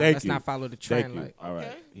Thank you. not follow the trend. Thank you. Like, All right.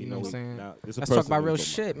 Okay. you know what I'm saying? Now, it's a Let's talk about personal real info.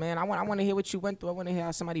 shit, man. I want to hear what you went through. I want to hear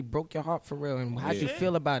how somebody broke your heart for real and how'd you shit.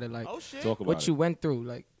 feel about it. Like, Oh shit. Talk about what it. you went through.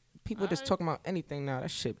 Like, people just talking about anything now.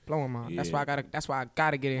 That shit blowing my. That's Yeah. why I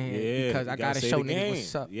gotta get in here Yeah, because you I gotta say show the niggas game.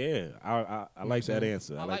 what's up. Yeah, I like that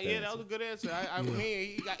answer. I like that. Yeah, that answer. was a good answer. I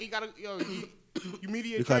mean, he got you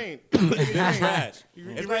media Because- trained. It's trash.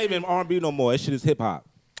 It's not even R&B no more. That shit is hip hop.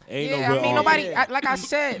 Ain't Yeah, no real I mean, R&B. nobody. Like I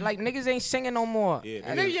said, like niggas ain't singing no more. Yeah,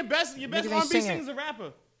 And- Nigga, your best Niggas ain't R&B singing. singer's a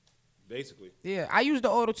rapper. Basically. Yeah, I use the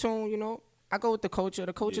auto tune. You know, I go with the culture.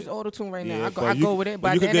 The culture's auto tune right now. Yeah, I go, but I you- go with it. but But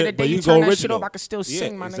you at the could end of get- the but day, you you go turn that shit original. off. I can still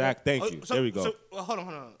sing, my nigga. Exact. Thank you. There we go. Hold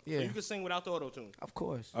on. Yeah. So you can sing without the auto tune. Of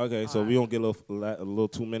course. Okay, so we don't get a little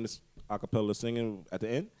 2 minutes acapella singing at the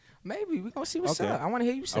end. Maybe we gonna see what's Okay. up. I want to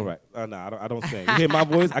hear you sing. All right. No, I don't sing. You hear my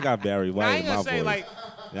voice? I got Barry I White ain't in my gonna say voice. like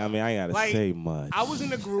You know what I mean, I ain't gotta like, say much. I was in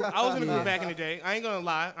the group. Back in the day. I ain't gonna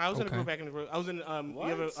lie. I was in the Okay. group back in the group. I was in you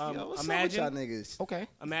ever What's up with Imagine. y'all niggas? Okay.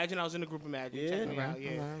 Imagine I was in the group Imagine. Yeah. Check me out.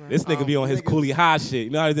 Yeah. This nigga be on his niggas- coolie high shit. You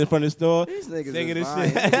know how he's in front of the store? These niggas singing is this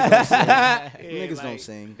lying. shit. Yeah, Niggas like, don't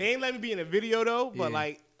sing. They ain't let me be in a video though, but Yeah.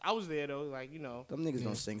 like I was there though. Like, you know. Them niggas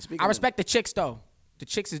don't sing. Speaking I respect the chicks though. The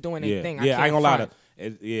chicks is doing their Yeah, thing. yeah, I ain't gonna lie. front.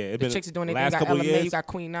 It The been chicks is doing their thing. last You got couple LMA, years. you got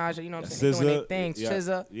Queen Naja. You know what I'm saying? They doing their thing. yeah,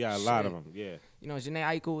 SZA. yeah, a lot of Shit. them. Yeah, You know,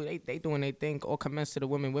 Janae Aiko, they doing their thing. All comments to the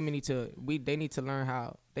women. Women need to they need to learn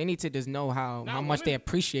how. They need to just know how much they women-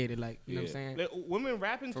 appreciate it. Like, you know what I'm Yeah. saying? Like, women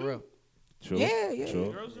rapping For too. real. true. Yeah.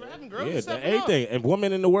 True. Girls rapping. Girls Yeah, are stepping everything and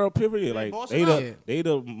women in the world, period. Like bossing they up. the they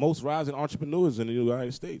the most rising entrepreneurs in the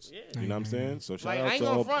United States. You know what I'm saying? So shout Like, out I ain't to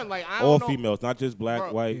gonna all, front. Like, I all don't know. females, not just black,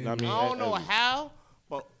 Bro, white. I mean, I don't know every- how,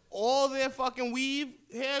 but all their fucking weave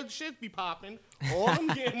hair shit be popping. All them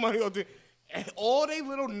getting money off the, and all they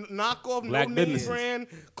little knockoff, Black no name businesses. brand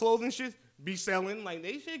clothing shit be selling. Like,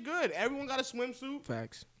 they shit good. Everyone got a swimsuit.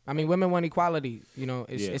 Facts. I mean, women want equality. You know,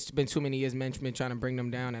 Yeah. it's been too many years men been trying to bring them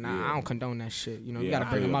down, and I don't condone that shit. You know, you Yeah, got to I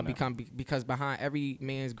bring them feel up that. because behind every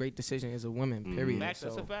man's great decision is a woman. Period. Facts,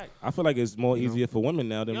 that's So, a fact. I feel like it's more easier for women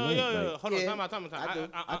now than Yo, men. yo, like, hold on, Yeah. time out.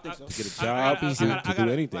 I think so. to get a job, to do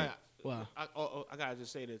anything. Wow. I gotta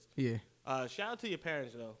just say this. Yeah. Shout out to your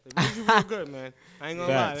parents though. They raised you real good, man. I ain't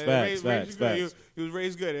gonna Facts, lie. facts, They raised you good. facts. You was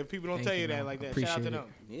raised good. If people don't Thank tell you, you that man. like that, Appreciate shout out to it.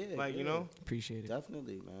 them. Yeah, Like, you yeah. know. Appreciate it.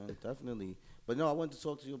 Definitely, man. Definitely. But no, I wanted to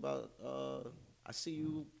talk to you about. I see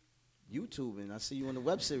you YouTubing. I see you in the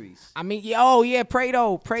web series. I mean,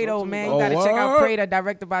 Prado, to me man. about You gotta check out word? Prado,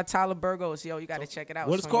 directed by Tyler Burgos. Yo, you gotta check it out.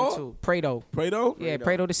 What It's it's on called? YouTube. Prado. Prado? Yeah,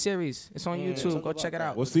 Prado the series. It's on YouTube. talk Go about check it that.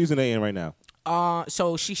 out. What season they in right now?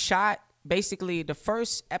 So she shot basically the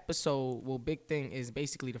first episode. Well, big thing is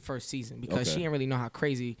basically the first season because Okay. she didn't really know how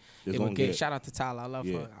crazy It's it gonna would get. get. Shout out to Tyler. I love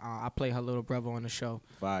Yeah. her. I play her little brother on the show.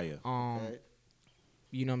 Fire. Okay.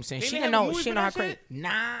 You know what I'm saying? They She didn't didn't have a know. movie She for didn't know how that crazy. shit?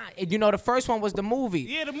 Nah. You know, the first one was the movie.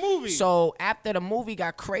 Yeah, the movie. So after the movie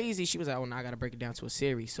got crazy, she was like, "Oh, now I gotta break it down to a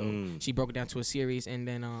series." So she broke it down to a series, and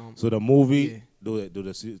then So the movie, Yeah. do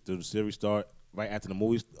the series start right after the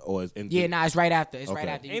movie, or is in? yeah, nah, it's right after. It's right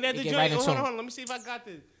Okay. after. Ain't that You the get joint? right into Hold on, it. hold on. Let me see if I got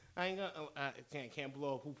this. I ain't gonna. I can't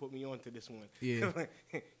blow up who put me on to this one. Yeah.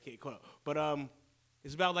 Can't quote. But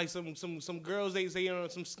it's about like some girls. They some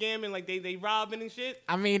scamming, like they robbing and shit.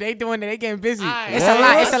 I mean, they doing it. They getting busy. Aight. It's a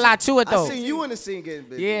lot. It's a lot to it I though. seen you in the scene getting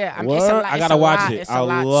busy. Yeah, I mean, Word? it's a lot. I it's gotta a watch lot, it. It's I a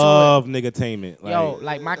lot love to it. nigga-tainment. Yo,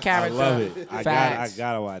 like my I character. love it. I facts.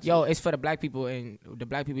 gotta watch Yo, it. it's for the black people, and the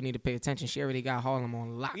black people need to pay attention. She already got Harlem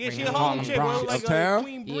on lock. Yeah, right she now. a Harlem chick. Bronx. Bro, like Uptown?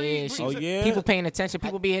 Queen Yeah, Bree. she, Oh, yeah? people paying attention.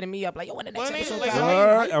 People be hitting me up like, "Yo, when the next Well, they episode like- drop?"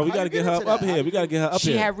 Word? Oh, we How gotta you get get her into up that? here. We gotta get her up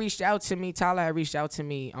She here. had reached out to me. Tyler had reached out to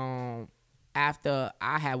me. after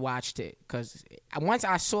I had watched it, because once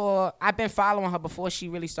I've been following her before she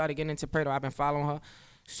really started getting into Prado. I've been following her,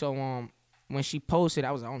 so when she posted,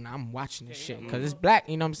 I was like, oh, no, I'm watching this shit because it's black.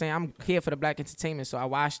 You know what I'm saying? I'm here for the black entertainment, so I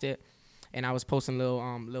watched it, and I was posting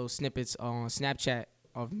little snippets on Snapchat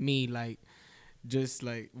of me like just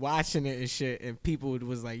like watching it and shit, and people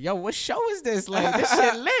was like, yo, what show is this? Like, this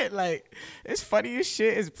shit lit. Like, it's funny as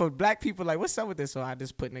shit. It's for black people. Like, what's up with this? So I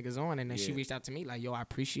just put niggas on, and then she reached out to me like, yo, I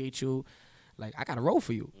appreciate you. Like, I got a role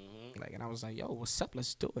for you. Like, and I was like, yo, what's up?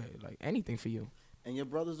 Let's do it. Like, anything for you. And your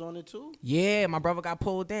brother's on it too? Yeah, my brother got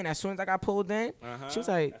pulled in. As soon as I got pulled in, she was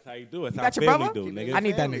like, that's how you do it. You That's got how your family brother? do, nigga. I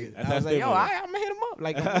need that nigga. That's I was like, yo, family. I'm going to hit him up.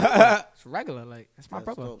 Like, it's regular. Like, that's my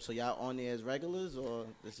brother. Dope. So y'all on there as regulars, or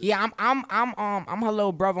this is Yeah, I'm her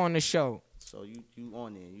little brother on the show. So you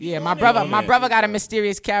on there? Yeah, my brother got a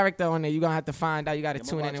mysterious character on there. You gonna have to find out. You gotta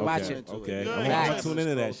tune in and watch it. Okay, Good. I'm gonna Facts. tune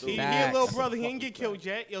into that He shit. a little brother. He didn't get killed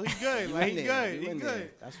yet. Yo, he good. Like, he good. He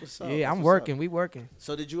good. That's what's up. Yeah, That's I'm what's working. up. We working.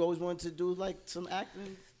 So did you always want to do like some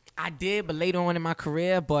acting? I did, but later on in my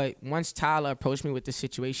career. But once Tyler approached me with the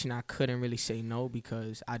situation, I couldn't really say no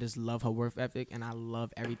because I just love her work ethic and I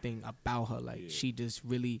love everything about her. Like, she just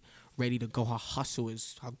really ready to go. Her hustle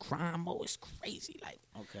is, her grind mode is crazy. Like,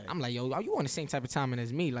 Okay. I'm like, yo, are you on the same type of timing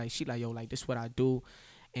as me? Like, she like, yo, like, this is what I do,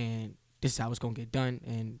 and this is how it's gonna get done,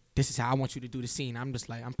 and this is how I want you to do the scene. I'm just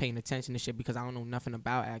like, I'm paying attention to shit because I don't know nothing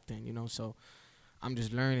about acting, you know, so I'm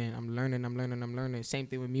just learning. I'm learning. Same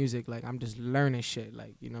thing with music. Like, I'm just learning shit.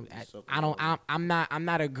 Like, you know, I'm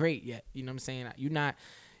not a great yet. You know what I'm saying? You're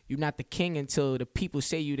not the king until the people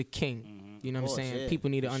say you the king. You know what I'm saying? Yeah, people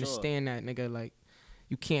need to for understand that, nigga. Like,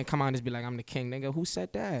 you can't come out and just be like, I'm the king, nigga. Who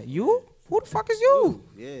said that? You? Who the fuck is you?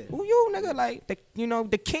 Yeah. Who you, nigga? Like,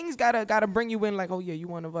 the kings gotta bring you in. Like, oh yeah, you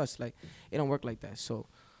one of us. Like, it don't work like that. So,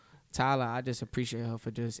 Tyler, I just appreciate her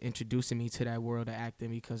for just introducing me to that world of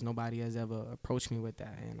acting because nobody has ever approached me with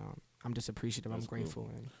that, and I'm just appreciative. I'm grateful,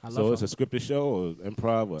 and I love So her. it's a scripted show or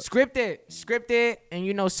improv? What? Scripted, and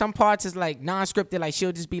you know some parts is like non-scripted. Like,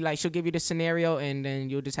 she'll just be like, she'll give you the scenario, and then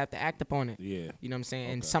you'll just have to act upon it. Yeah. You know what I'm saying?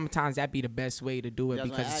 And sometimes that be the best way to do it Yeah, I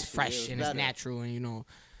was because gonna it's ask you, fresh yeah, and it's it's better. natural, and you know,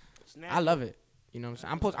 I love it. You know what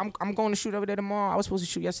I'm saying? I'm going to shoot over there tomorrow. I was supposed to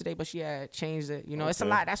shoot yesterday, but she had changed it. You know, it's a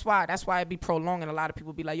lot. That's why it be prolonged, and a lot of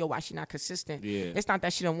people be like, yo, why she not consistent? Yeah. It's not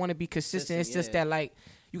that she don't want to be consistent. It's just that, like,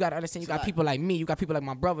 you got to understand, you got lot. people like me, you got people like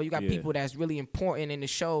my brother, you got people that's really important in the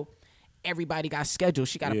show. Everybody got schedules.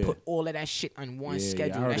 She got to put all of that shit on one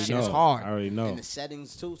schedule. That shit is hard. I already know. And the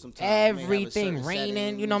settings too. Sometimes Everything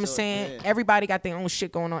raining, you know what I'm saying? Yeah. Everybody got their own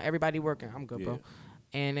shit going on. Everybody working. I'm good, bro.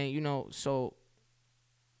 And then, you know, so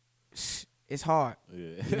it's hard. Yeah.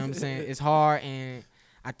 You know what I'm saying? It's hard, and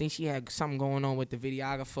I think she had something going on with the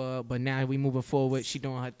videographer, but now we moving forward. She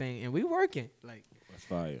doing her thing, and we working. Like, That's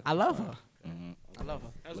fire. I love her. I love her.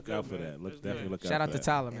 That's Look good, out for man. that. That's Definitely good. look out Shout for out to that.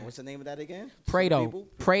 Tyler, And man. what's the name of that again? Prado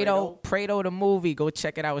the movie. Go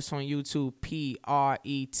check it out. It's on YouTube.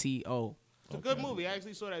 Preto. It's a good movie. I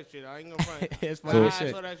actually saw that shit. I ain't gonna front. It's funny as I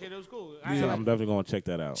shit. saw that shit. It was cool. So I'm definitely gonna check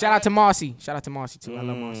that out. Shout out to Marcy. Shout out to Marcy too. I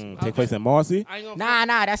love Marcy. Take place in Marcy? I ain't gonna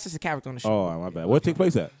Nah, that's just a character on the show. Oh, my bad. Where it take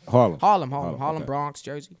place at? Harlem. Harlem, okay. Bronx,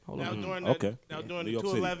 Jersey. Now during Okay. now during New the York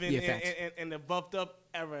City. 211 Yeah, facts. and the buffed up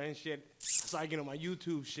era and shit. So I get on my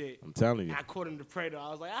YouTube shit. I'm telling you. I caught him to Prado. I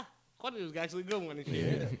was like, I thought it was actually a good one and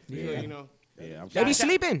shit. Yeah. You know. Yeah, They be Shout-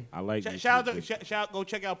 sleeping. I like Shout out, go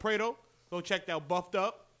check out Prado. Go check out Buffed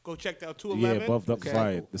Up. Go check out 211. Yeah, buffed up Okay.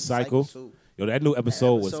 fire. The cycle. too. Yo, that new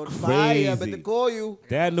episode was Fire. crazy. I better call you.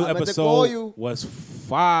 That new I better episode call you. was We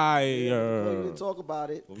fire. can talk about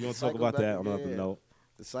it. We don't The talk cycle about that back- on another yeah. note.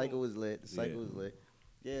 The cycle was lit. The cycle Yeah. was lit.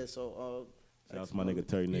 Yeah. So Shout out to my nigga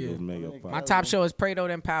Terry Nichols, Yeah. Mega. My My top show is Prado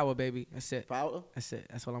and Power, baby. That's it. Power. That's it.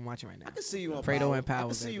 That's what I'm watching right now. I can see you on Prado Power. and Power, I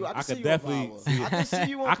can see baby. you. I I can could see you definitely on Power. I can see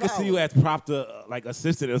you on I could see you Power. as proctor, like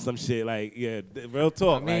assistant or some shit. Like, yeah, real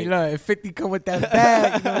talk. I mean, like, look, if 50 come with that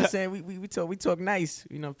bag, you know what I'm saying? We talk nice.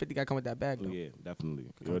 You know, 50 got to come with that bag, though. yeah, definitely.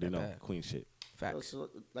 You already that know. bad. Queen shit. Facts. So,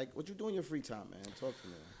 like, what you do in your free time, man? Talk to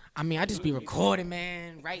me. I mean, I just be recording,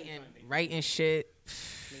 man, writing shit,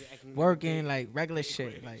 working, like regular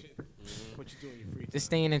shit, like What you doing in your free time? just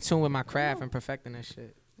staying in tune with my craft and perfecting that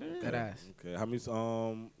shit. That ass. Okay, how many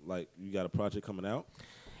like you got a project coming out?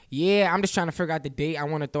 Yeah, I'm just trying to figure out the date. I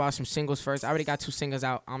want to throw out some singles first. I already got 2 singles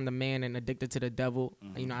out. I'm the Man and Addicted to the Devil.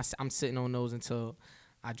 You know, I'm sitting on those until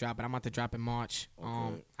I drop it. I'm about to drop in March.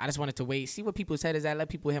 Okay. I just wanted to wait, see what people's head is at. Let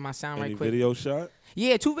people hear my sound Any right quick. video shot?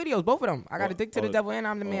 Yeah, 2 videos, both of them. I got Oh, Addicted to the oh, Devil and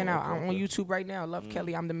I'm the Man oh, out. okay, I'm on okay. YouTube right now. Love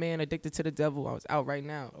Kelly. I'm the Man, Addicted to the Devil. I was out right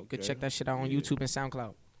now. You could Okay. check that shit out on Yeah. YouTube and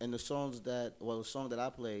SoundCloud. And the song that I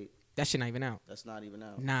played, That shit not even out. That's not even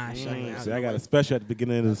out. Nah, shit ain't out. See, I got a special at the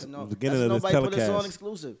beginning of this, nobody telecast. put us on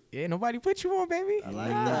exclusive. Yeah, nobody put you on, baby.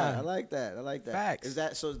 I like that. Facts. Is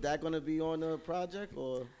that gonna be on the project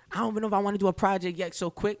or? I don't even know if I want to do a project yet so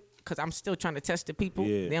quick because I'm still trying to test the people.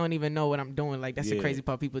 Yeah. They don't even know what I'm doing. Like, that's the crazy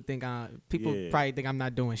part. People probably think I'm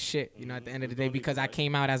not doing shit, you know, at the end of the day, because I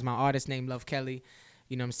came out as my artist name, Love Kelly.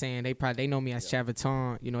 You know what I'm saying? They know me as Chad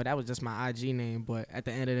Vuitton. You know, that was just my IG name. But at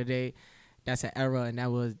the end of the day, that's an era, and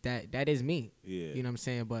that is me. Yeah. You know what I'm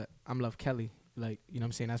saying? But I'm Love Kelly. Like, you know what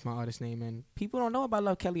I'm saying? That's my artist name. And people don't know about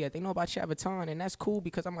Love Kelly yet. They know about Chad Vuitton, and that's cool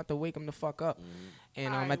because I'm about to wake them the fuck up.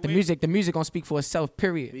 And at the music gonna speak for itself,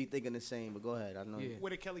 period. We thinking the same, but go ahead. I know. Yeah. Where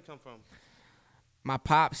did Kelly come from? My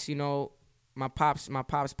pops, you know, my pops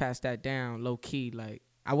passed that down low key. Like,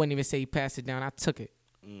 I wouldn't even say he passed it down. I took it.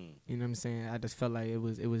 You know what I'm saying? I just felt like it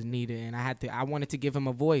was needed, and I wanted to give him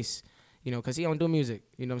a voice. You know, because he don't do music.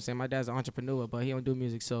 You know what I'm saying? My dad's an entrepreneur, but he don't do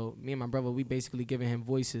music. So me and my brother, we basically giving him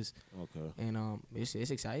voices. Okay. And it's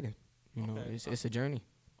exciting. You know, it's a journey.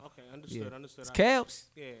 Okay, understood. It's Kels.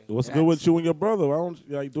 Yeah. What's good with you and your brother? Why don't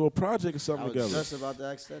you do a project or something together? I was just about to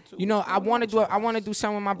ask that too. You know, I want to do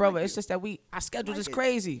something with my brother. It's just that our schedule is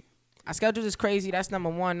crazy. Our schedule is crazy. That's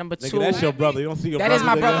number one. Number two. Nigga, that's your brother. You don't see your brother. That is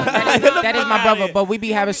my brother. That is my brother. But we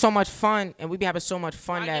be having so much fun, and we be having so much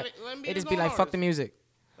fun that it just be like, fuck the music.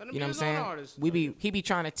 You know what I'm saying? He be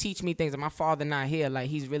trying to teach me things, and my father not here. Like,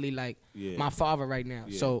 he's really like my father right now.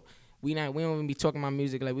 Yeah. So we don't even be talking about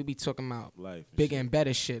music. Like, we be talking about life, bigger and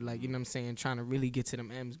better shit. Like, you know what I'm saying? Trying to really get to them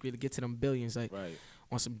M's, really get to them billions, like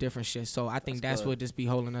on some different shit. So I think that's what just be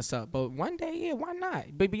holding us up. But one day, yeah, why not?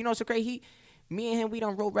 But you know, so crazy. Me and him, we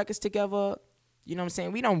done wrote records together. You know what I'm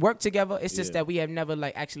saying? We don't work together. It's just that we have never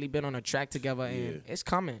like actually been on a track together, and it's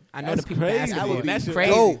coming. I know the people asking for it. That's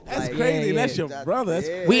crazy. That's crazy. That's your brother. That's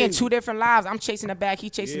crazy. We in two different lives. I'm chasing the bag. He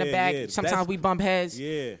chasing the bag. Sometimes we bump heads.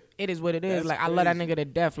 Yeah. It is what it is. Like, I love that nigga to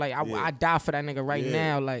death. Like, I die for that nigga right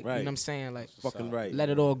now. Like, you know what I'm saying? Like, fucking right. Let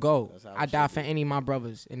it all go. I die for any of my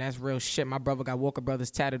brothers, and that's real shit. My brother got Walker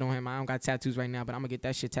Brothers tatted on him. I don't got tattoos right now, but I'm gonna get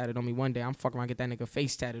that shit tatted on me one day. I'm fucking around get that nigga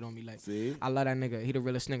face tatted on me. Like, I love that nigga. He the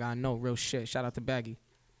realest nigga I know. Real shit. Shout out to Baggy.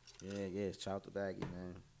 Yeah. Shout out to Baggy,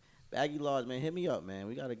 man. Baggy Laws, man, hit me up, man.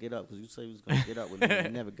 We gotta get up because you said you was gonna get up with me. You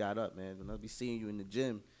never got up, man. I'll be seeing you in the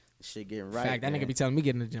gym. Shit getting right. Fact, that nigga be telling me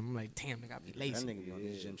get in the gym. I'm like, damn, nigga, I be lazy. That nigga be on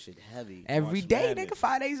the gym shit heavy. Every day, nigga,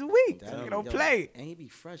 5 days a week. That nigga don't play. And he be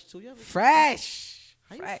fresh too. You fresh.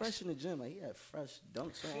 How you fresh in the gym? Like, he had fresh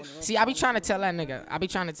dunks on. See, I be trying to tell that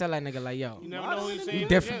nigga. Like, yo, you never know who you see. You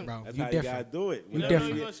different, bro. That's you how different. you gotta do it. You different.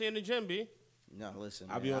 different. You gonna see in the gym, B? No, listen.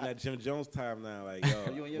 I be on that Jim Jones time now. Like, yo,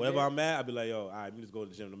 wherever I'm at, I be like, yo, all right, we just go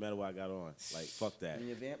to the gym no matter what I got on. Like, fuck that. In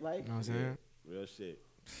your vamp life? You know what I'm saying? Real shit.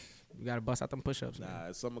 You gotta bust out them push-ups, nah,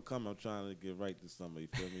 man. If summer come, I'm trying to get right this summer. You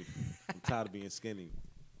feel me? I'm tired of being skinny.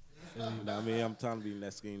 You know what I mean? I'm tired of being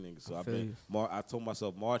that skinny nigga. So I told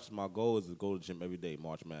myself March, my goal is to go to the gym every day,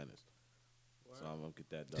 March Madness. So I'm gonna get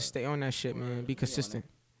that done. Just stay on that shit, man. Be consistent.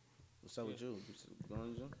 What's up with you? Going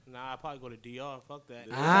to the gym? Nah, I probably go to DR. Fuck that.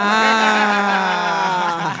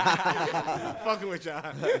 Fucking with y'all.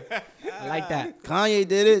 I like that. Kanye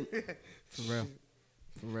did it. For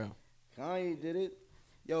real. Kanye did it.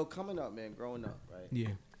 Yo, coming up, man, growing up, right? Yeah.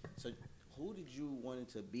 So, who did you want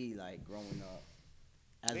to be like growing up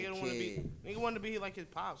as Nigga a kid? Nigga wanted to be like his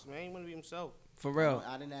pops, man. He wanted to be himself. For real.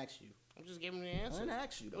 I didn't ask you. I'm just giving you the answer. I didn't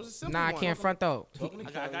ask you. It was a simple Nah, one. I can't front though. I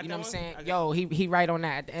got You know what I'm saying? I Yo, he right on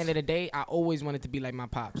that. At the end of the day, I always wanted to be like my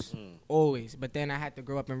pops. Always. But then I had to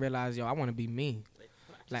grow up and realize, yo, I want to be me.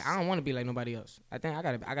 Like, I don't want to be like nobody else. I think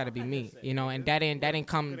I gotta be me. You know, and that didn't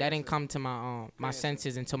come to my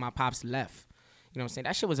senses until my pops left. You know what I'm saying?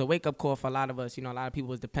 That shit was a wake-up call for a lot of us. You know, a lot of people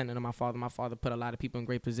was dependent on my father. My father put a lot of people in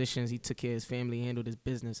great positions. He took care of his family, he handled his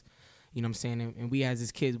business. You know what I'm saying? And we as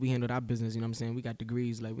his kids, we handled our business. You know what I'm saying? We got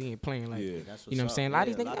degrees. Like, we ain't playing. Like, you know what I'm saying? A lot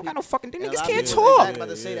of these niggas don't got no fucking... These niggas can't talk. I'm about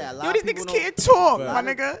to say that. Yo, these niggas can't talk, my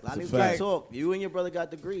nigga. A lot of niggas can't talk. You and your brother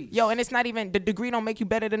got degrees. Yo, and it's not even... The degree don't make you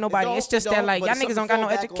better than nobody. It's just that, like, y'all niggas don't got no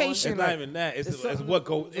education. It's not even that. It's what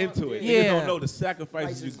goes into it. Yeah. You don't know the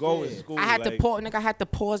sacrifices you go in school. I had to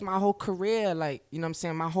pause my whole career, like, you know what I'm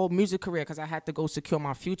saying, my whole music career, because I had to go secure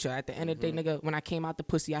my future. At the end of the day, nigga, when I came out the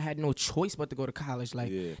pussy, I had no choice but to go to college.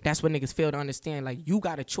 Like, that's what niggas fail to understand. Like, you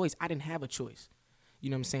got a choice. I didn't have a choice. You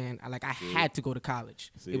know what I'm saying? I had to go to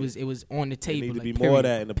college. It was on the table. Need to like, be more of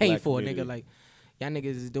that in the pay black for community. it, nigga. Like, y'all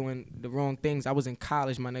niggas is doing the wrong things. I was in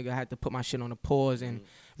college, my nigga. I had to put my shit on a pause and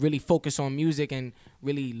really focus on music and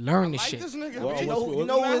really learn the shit. This nigga. Well, you know who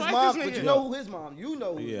his mom, but you know who his mom. You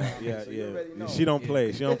know who his mom. Yeah. So you already know. She don't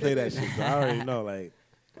play. She don't play that shit. So I already know. Like,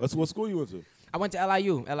 what school you went to? I went to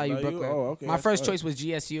LIU, Brooklyn. Oh, okay. My first choice was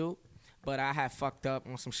GSU. But I had fucked up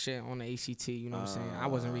on some shit on the ACT, you know what I'm saying? I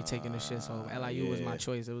wasn't retaking the shit, so LIU was my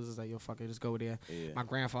choice. It was just like, yo, fuck it, just go there. Yeah. My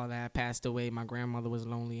grandfather had passed away. My grandmother was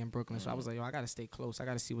lonely in Brooklyn, so I was like, yo, I got to stay close. I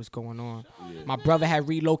got to see what's going on. Yeah. My brother had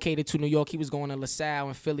relocated to New York. He was going to LaSalle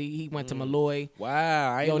in Philly. He went to Malloy.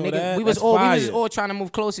 Wow, I yo, know nigga, that. we was all trying to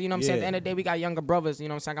move closer, you know what I'm saying? At the end of the day, we got younger brothers, you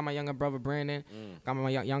know what I'm saying? I got my younger brother Brandon. Got my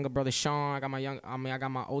younger brother Sean. I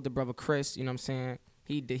got my older brother Chris, you know what I'm saying?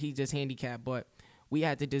 He just handicapped, but we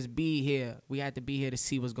had to just be here. We had to be here to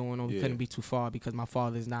see what's going on. We couldn't be too far because my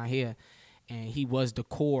father's not here. And he was the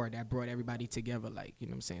core that brought everybody together, like, you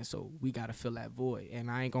know what I'm saying? So we got to fill that void. And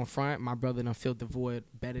I ain't going to front. My brother done filled the void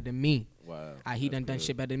better than me. Wow. He done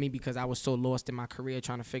shit better than me because I was so lost in my career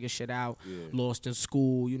trying to figure shit out, lost in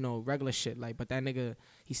school, you know, regular shit. Like, but that nigga,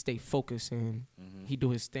 he stayed focused and he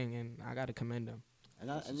do his thing, and I got to commend him.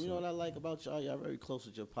 And you know what I like about y'all? Y'all very close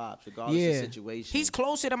with your pops, regardless of the situation. He's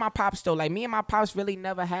closer to my pops, though. Like, me and my pops really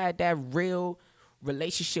never had that real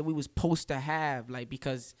relationship we was supposed to have, like,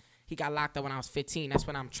 because he got locked up when I was 15. That's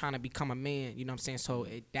when I'm trying to become a man, you know what I'm saying? So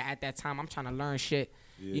at that time, I'm trying to learn shit,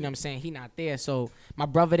 you know what I'm saying? He not there. So my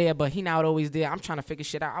brother there, but he not always there. I'm trying to figure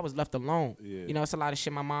shit out. I was left alone. Yeah. You know, it's a lot of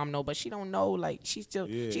shit my mom know, but she don't know. Like, she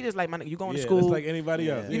just like, you going to school. It's like anybody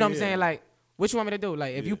else. You know what I'm saying? Like, what you want me to do?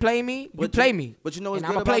 Like, if you play me, you play me. But you know what's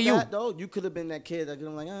good about that, though? You could have been that kid that could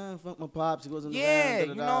have been like, fuck my pops. He wasn't around,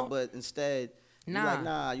 you know. But instead, you like,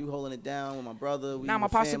 nah, you holding it down with my brother. My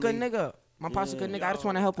pop's a good nigga. My pop's a good nigga. I just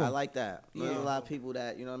want to help him. I like that. There's a lot of people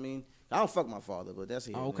that, you know what I mean? I don't fuck my father, but that's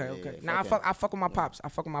it. Oh, okay. Nah, I fuck with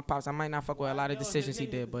my pops. I might not fuck with a lot of decisions he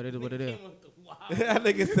did, but it is what it is. That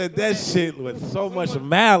nigga said that shit with so much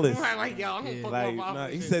malice. Like, yo, I'm gonna fuck my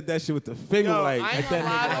pops. He said that shit with the finger, like. I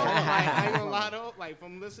ain't gonna lie though. Like,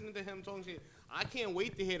 from listening to him talking shit, I can't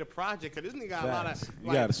wait to hear the project, because this nigga got a lot of.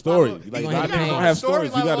 You got a story. Like, you don't have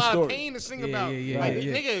stories. You got a story. A lot of pain to sing about. Like,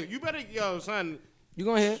 nigga, you better, son. You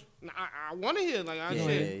gonna hear? I want to hear. Like, I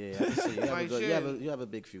see. You have a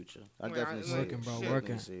big future. I definitely see it.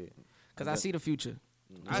 Working. Because I see the future.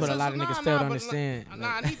 That's what a lot of niggas fail to understand.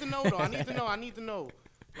 Nah, I need to know, though. I need to know.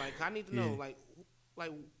 Like, I need to know.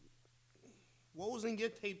 Like, what was in your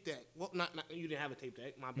tape deck? Well, not you didn't have a tape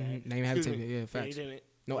deck. My bad. No, you have a tape deck. Yeah, facts. You didn't.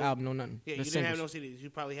 No album, no nothing. Yeah, you didn't have no CDs. You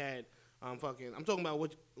probably had I'm talking about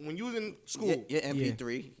when you was in school. Your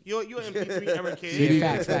MP3. Your MP3 era kid.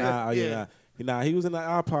 Yeah, facts. Nah, he was in the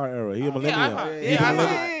iPod era. He a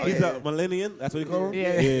millennial. He's a millennial. That's what you call him?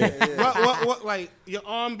 Yeah. What, like, your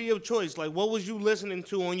R&B of choice? Like, what was you listening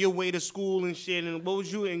to on your way to school and shit? And what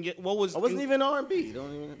was you I wasn't even R&B.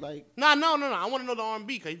 Don't even, like. No. I want to know the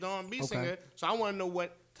R&B, because he's the R&B singer. So I want to know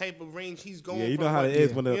what type of range he's going. Yeah, you know how it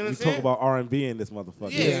is when we talk about R&B in this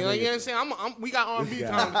motherfucker. Yeah, like, you know what I'm saying. We got R&B.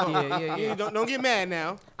 Yeah. Don't get mad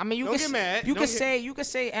now. I mean, you can say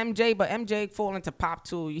MJ, but MJ fall into pop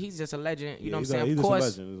too. He's just a legend. You know what I'm saying? Of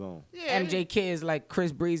course, MJ kids like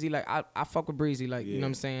Chris Breezy. Like, I fuck with Breezy. Like, you know what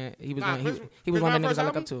I'm saying? He was one of the niggas I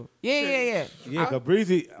look up to. Yeah. Yeah, cause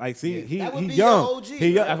Breezy, like, see, he young. He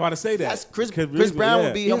young. I want to say that. That's Chris Brown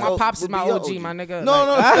would be. Yo, my pops is my OG, my nigga.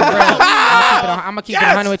 No. I'm gonna keep it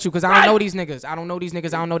 100 with you, because I don't know these niggas. I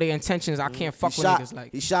don't know their intentions. I can't fuck with niggas.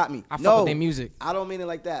 Like, he shot me. I fuck with their music. I don't mean it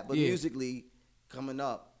like that, but musically, coming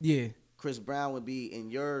up, yeah, Chris Brown would be in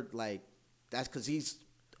your, like, that's because he's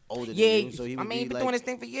older than you. So he would he's been like, doing this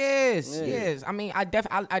thing for years. Years. I mean, I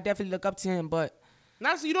definitely look up to him, but.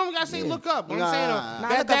 Not so you don't gotta say look up. What I'm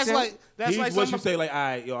saying, that's like what you say, like, all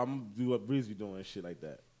right, yo, I'm gonna do what Breezy doing and shit like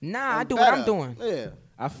that. Nah, I do what I'm doing. Yeah.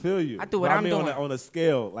 I feel you. I do what I'm doing on a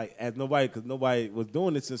scale, like, as because nobody was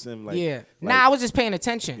doing this since him. Like, I was just paying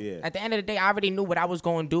attention. Yeah. At the end of the day, I already knew what I was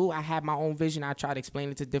going to do. I had my own vision. I tried to explain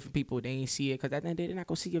it to different people. They ain't see it, because at the end of the day, they're not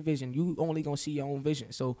gonna see your vision. You only gonna see your own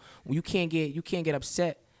vision. So you can't get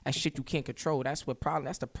upset at shit you can't control. That's the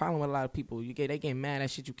problem with a lot of people. They get mad at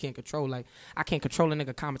shit you can't control. Like, I can't control a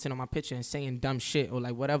nigga commenting on my picture and saying dumb shit or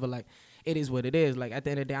like whatever. Like, it is what it is. Like, at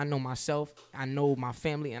the end of the day, I know myself, I know my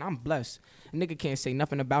family, and I'm blessed. A nigga can't say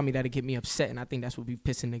nothing about me that'll get me upset, and I think that's what be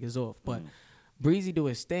pissing niggas off. But Breezy do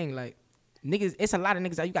his thing. Like, niggas, it's a lot of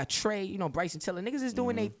niggas. Like, you got Trey, Bryson Tiller. Niggas is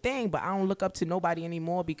doing their thing, but I don't look up to nobody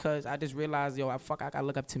anymore, because I just realized, I gotta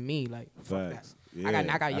look up to me. Like, fuck that. Yeah,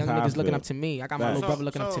 I got young niggas looking up to me. I got my little brother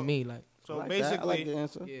looking up to me. Like, so like basically, I like the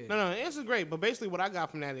answer. Yeah. No, the answer's great. But basically, what I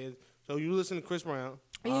got from that is, so you listen to Chris Brown,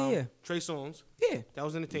 Trey Songz. Yeah, that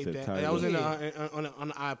was in the tape deck. That was in on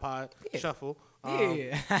the iPod shuffle.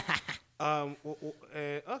 Okay,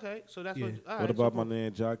 so that's what. What about my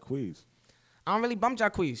man Jacquees? I don't really bump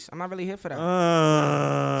Jacquees. I'm not really here for that.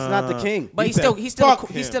 He's not the king. But he's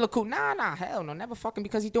still a cool. Nah, hell no, never fucking,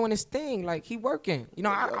 because he's doing his thing. Like, he working.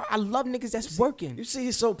 I love niggas that's working. You see,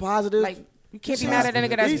 he's so positive. Like, You can't be mad at a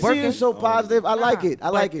nigga that's He working. seems so positive. I like it. I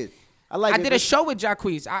like it. I did a show with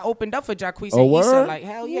Jacquees. I opened up for Jacquees Oh, and Issa. word? Like,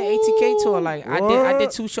 hell yeah, ATK tour. Like, I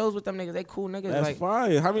did 2 shows with them niggas. They cool niggas. That's like,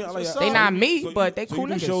 fine. How many? Like, they not me, so but they so cool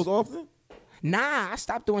you do niggas. shows often? Nah, I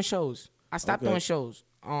stopped doing shows. I stopped Okay. doing shows.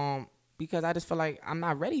 Because I just feel like I'm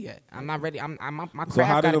not ready yet. I'm not ready. My So how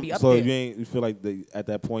craft did gotta be up so there. you feel like at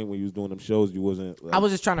that point when you was doing them shows, you wasn't. Like, I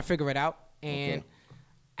was just trying to figure it out, and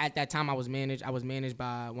at that time I was managed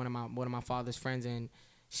by one of my father's friends, and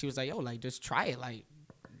she was like, "Yo, like just try it, like."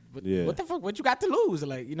 What the fuck? What you got to lose?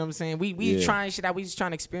 Like, you know what I'm saying? We trying shit out. We just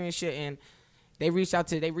trying to experience shit, and they reached out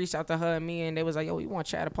to her and me, and they was like, "Yo, we want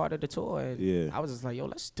Chad a part of the tour." And I was just like, "Yo,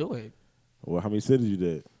 let's do it." Well, how many cities you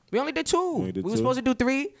did? We only did 2. We were supposed to do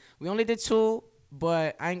 3. We only did 2,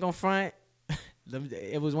 but I ain't gonna front.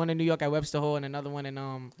 It was one in New York at Webster Hall and another one in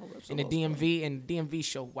the DMV. And DMV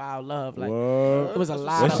show Wild Love. Like it was a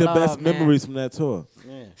lot What's of your love, best man. memories from that tour?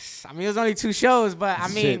 I mean, it was only 2 shows, but I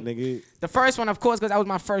mean, Shit, nigga. the first one, of course, because that was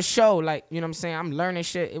my first show. Like, you know what I'm saying? I'm learning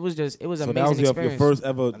shit. It was So amazing that was your experience. first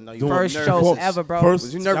ever First shows ever, bro. First,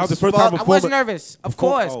 Was you that nervous was the as first time fuck? I performing. was nervous, of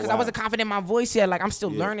course, because I wow. wasn't confident in my voice yet. Like, I'm still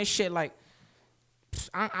learning shit. Like,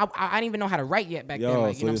 I didn't even know how to write yet back then.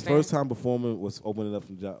 Like, So you know his what I'm saying? first time performing was opening up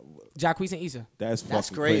from Jacquees and Issa. That's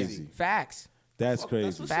fucking crazy. crazy. Facts. That's crazy.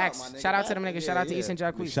 what's up, Facts. my nigga. Shout out to them niggas. Shout out to Issa and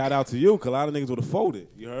Jacquees. Shout out to you, cause a lot of niggas would have folded.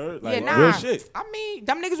 You heard? Like, Yeah, real nah. shit. I mean,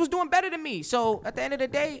 them niggas was doing better than me. So at the end of the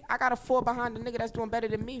day, I gotta fall behind the nigga that's doing better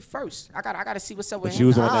than me first. I gotta see what's up with But him. you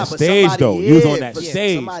was on Nah, that but stage somebody though. You was on is, that but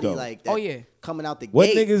stage somebody though. like that Oh, yeah. coming out the What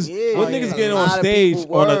gate. niggas? Yeah, What yeah. niggas A getting lot on of stage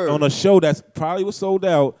people on a show that's probably was sold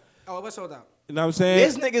out? Oh, what's sold out? You know what I'm saying?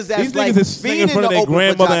 There's niggas that's These like niggas is singing in feeding front of the their open for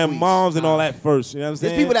grandmother and Jacquees. moms and all that first. You know what I'm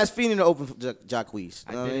saying? There's people that's feeding the open for Jacquees.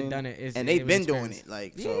 You know I what did it, mean? done it. It's- And it they've was been experience. doing it.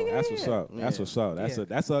 Like, Yeah, so. yeah, That's what's up. Yeah. That's what's up. Yeah.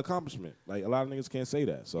 That's an accomplishment. Like a lot of niggas can't say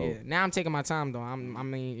that. So Yeah. Now I'm taking my time though. I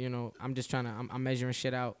mean, you know, I'm just trying to. I'm measuring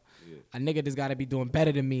shit out. A nigga just gotta be doing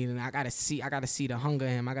better than me, and I gotta see the hunger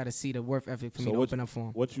in him. I gotta see the worth effort for me to open up for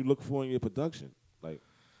him. What you look for in your production? Like,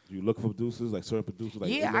 you look for producers, like certain producers.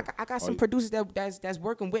 Like, Yeah, I got some producers that's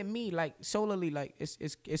working with me, like solely. Like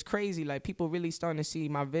it's crazy. Like people really starting to see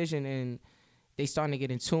my vision and they starting to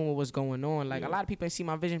get in tune with what's going on. Like a lot of people didn't see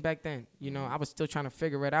my vision back then. You know, I was still trying to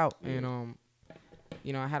figure it out, and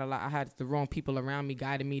you know, I had the wrong people around me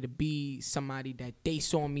guiding me to be somebody that they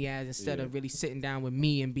saw me as instead of really sitting down with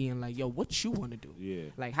me and being like, yo, what you want to do? Yeah.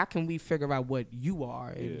 Like, how can we figure out what you are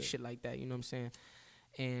and shit like that? You know what I'm saying?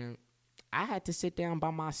 And I had to sit down by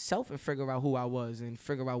myself and figure out who I was and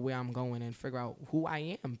figure out where I'm going and figure out who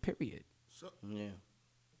I am, period.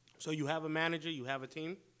 So you have a manager, you have a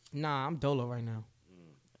team? Nah, I'm dolo right now.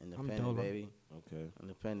 Independent, dolo. baby. Okay.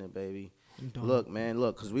 Independent, baby. dolo. Look, man,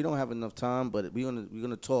 because we don't have enough time, but we're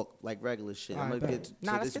gonna talk like regular shit. I'm Alright, gonna bet. get to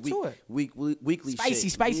Nah, let's this get to it. weekly Spicy,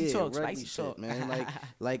 shit. spicy Yeah, talk, regular spicy shit, talk. man.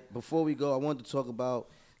 Like before we go, I wanted to talk about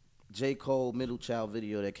J. Cole Middle Child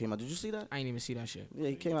video that came out. Did you see that? I ain't even see that shit. Yeah,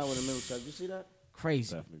 he came out with a Middle Child. Did you see that?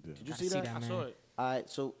 Crazy. Definitely did. Did you Gotta see see that? that, I man. saw it. All right.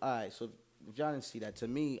 So if y'all didn't see that, to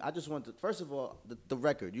me, I just wanted to, first of all, the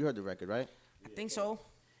record. You heard the record, right? I think so.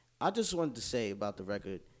 I just wanted to say about the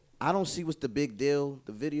record, I don't see what's the big deal.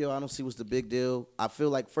 The video, I don't see what's the big deal. I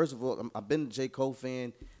feel like, first of all, I've been a J. Cole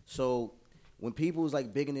fan, so when people was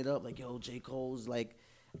like bigging it up, like, yo, J. Cole's like,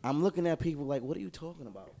 I'm looking at people like, what are you talking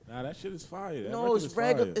about? Nah, that shit is fire. That No, record it's is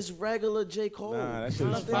regular. fire. It's regular J. Cole. Nah, that shit There's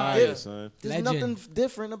is nothing fire, different. son. There's Legend. nothing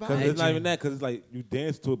different about Cause it. it's not even that. Cause it's like you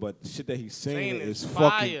dance to it, but the shit that he's saying Saying is is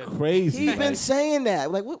fucking fire. crazy. He's been like, saying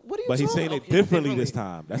that. Like, what are you but talking he's saying about? it differently this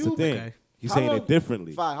time. That's the thing. okay. He's How saying long- it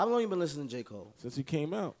differently Fine. How long you been listening to J. Cole? since he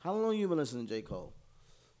came out. How long you been listening to J. Cole?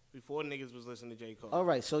 Before niggas was listening to J. Cole. All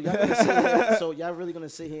right, so y'all gonna sit here, so y'all really gonna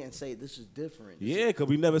sit here and say this is different? This Yeah, cause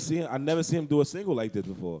we never see him. I never see him do a single like this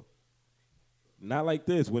before. Not like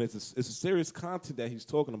this when it's a serious content that he's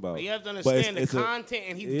talking about. But you have to But understand it's the a- content,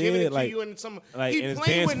 and he's yeah, giving it to like- you in some. Like He in his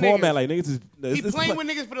playing dance with format, niggas. like niggas is He playing with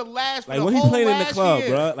niggas for the last. like for when the he whole playing in the last club, year.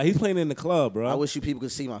 bro. Like he's playing in the club, bro. I wish you people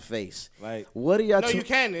could see my face. Like What are y'all? No, you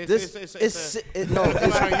can. It's- this, it's- no, gonna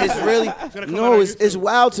come out on it's YouTube. really It's gonna come out no, on it's YouTube.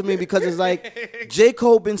 wild to me because it's like J.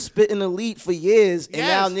 Cole been spitting elite for years, and Yes.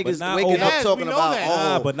 now But niggas not waking on- up Yes, talking we know about that.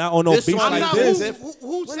 Nah, oh, but not on no this beats one like I'm not. this. Who's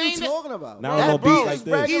What are you saying that? talking about? Now that on no beat beats is like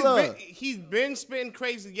this. regular. He's been spitting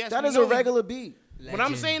crazy. Yes, That we is know a regular beat. What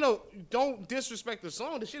I'm saying though, don't disrespect the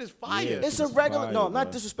song. The shit is fire. Yeah. It's a It's regular. fire, no, I'm not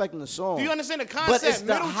bro. disrespecting the song. Do you understand the But concept? it's the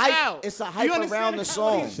middle hype- child. it's the Do hype you understand around the what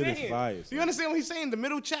song. he's Shit is saying? fire, Do you son. understand what he's saying? The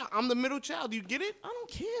middle child. I'm the middle child. Do you get it? I don't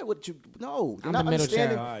care what you. No, you're I'm not the middle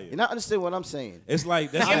understanding. child. You're not understanding what I'm saying. It's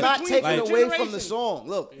like that's Yeah, I'm like, not between taking like, away from the generations. song.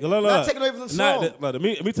 Look, Look, I'm look, not taking away from the song. look, let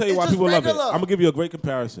me tell you It's why just people love it. regular. I'm gonna give you a great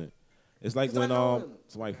comparison. It's like It's when not knowing.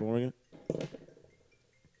 somebody phone ringing.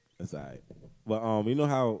 That's all right. But you know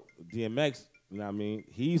how DMX, you know what I mean?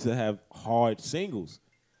 He used to have hard singles,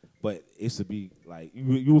 but it's to be like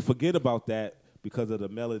you will forget about that because of the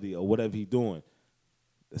melody or whatever he's doing.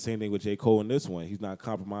 The same thing with J. Cole in this one. He's not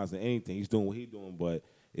compromising anything. He's doing what he's doing, but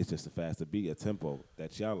it's just a faster beat, a tempo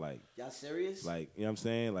that y'all like. Y'all serious? Like, you know what I'm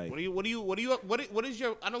saying? Like, what is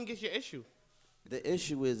your? I don't get your issue. The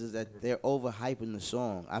issue is that they're overhyping the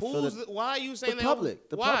song. I feel that Why are you saying the public,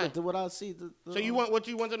 to what I see. So you want what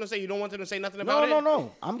you want them to say? You don't want them to say nothing about it?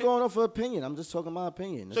 No. I'm going off for opinion. I'm just talking my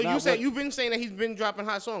opinion. So you've been saying that he's been dropping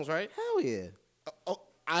hot songs, right? Hell yeah.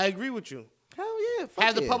 I agree with you. Hell yeah.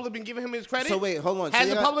 Has the public been giving him his credit? So wait, hold on. Has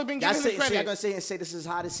the public been giving him his So credit? y'all gonna say this is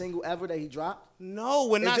hottest single ever that he dropped? No,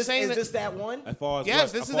 we're not saying that. Is this that one? as far as Yes,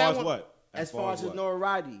 what? this as is far that as one. what? As far as his what?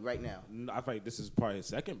 notoriety right now. I think this is probably his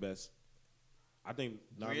second best. I think.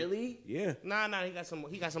 Really? Yeah. Nah, he got some.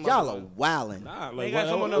 Y'all other are ones. wildin'. Nah, They like got what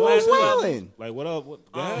someone else? on the Who's last wildin'? Like what up? Go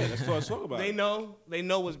ahead. Let's talk about They it.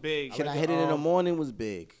 know what's big. Can I Hit It in the Morning was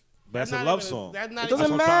big. That's not a love even- song. that's not It even- doesn't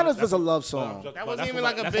That's what I'm matter trying- if it's a that's- love no, song. That wasn't that's even what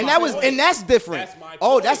like a that's big- my point. And that's different. That's my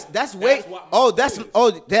Oh, point. that's way. That's what my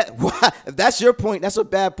Oh, point if that's your point, that's a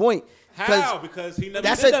bad point. How? Because he never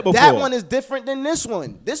That's did that before. that one is different than this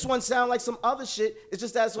one. This one sound like some other shit. It's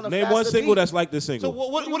just that's on a Name faster one single beat. that's like this So single.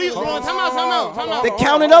 what are you? Time out. The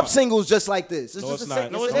counted up singles just like this. It's No, just it's the not.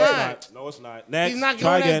 same. No, it's Yes, it not. is. No, it's not. Next. He's not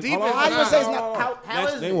Try going as again. deep Hold as- on, How you gonna say it's hold not? on. How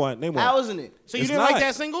Next, is name it? one. Name one. How isn't it? So you It's didn't like not.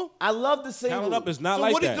 that single? I love the single. Counting Up is not So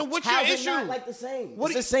like what is that. the- what's How's your it issue? not like the same? What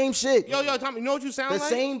It's do the same shit. Yo, Tommy, you know what you sound The like?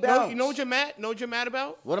 same You bounce. know what you're mad? Know what you're mad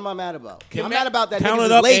about? What am I mad about? Can I'm ma- mad about that Count niggas it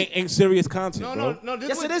is up late. ain't serious content, No. bro. This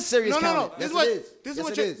Yes, what- it is serious No. content. This Yes, is what it is. this is Yes,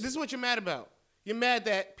 what it you're is. this is what you're mad about. You're mad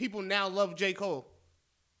that people now love J. Cole.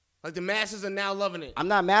 Like the masses are now loving it. I'm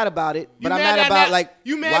not mad about it, but You I'm mad mad at about that- like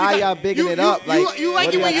you mad why because y'all bigging you- it up? you- Like you like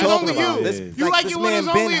what it are when y'all it's talking only about? you. This, You like this it when man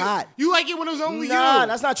it's been only hot. you like it when it was only you. Nah,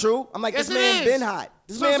 that's not true. I'm like Yes, this it man is. been hot.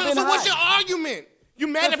 This man been so hot. what's your argument? You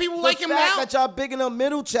mad that people like him the now? fact that y'all bigging up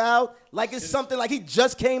middle child like it's something like he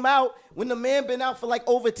just came out when the man been out for like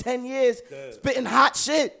over 10 years spitting hot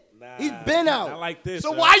shit. He's been out. Not like this.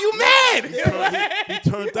 So man. why you mad? He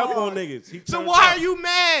turned up on niggas. He So turned why up. are you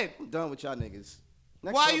mad? I'm done with y'all niggas.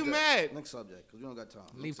 Next Why subject. you mad? Next subject, because we don't got time.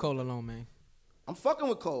 Leave Cole alone, man. I'm fucking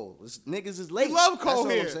with Cole. Niggas is late. love Cole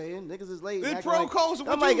That's here. what I'm saying. Niggas is late. They Acting pro like, Cole, so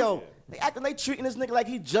what I'm like, you- yo, they acting like treating this nigga like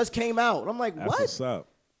he just came out. I'm like, That's what? what's up.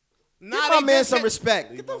 Nah, Give they my man just some said-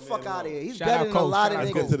 respect. Get the fuck out of here. He's Shout better out than a Cole. lot of Shout out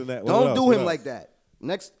Let's get niggas. to the next- Don't what do else? him What like else?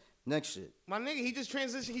 that. Next shit. My nigga, he just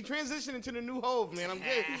transitioned. He transitioned into the new Hove, man. I'm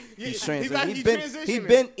good. He's He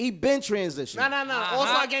transitioning. He been transitioning. Nah.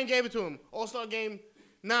 All-Star Game gave it to him. All-Star Game,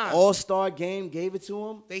 nah. All-Star Game gave it to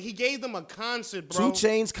him. He gave them a concert, bro. 2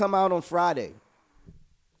 Chainz come out on Friday.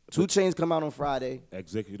 2 Chainz come out on Friday.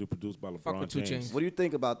 Executive produced by Fuck LeBron with 2 James. Chainz. What do you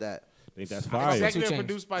think about that? I think that's fire. Executive 2 Chainz.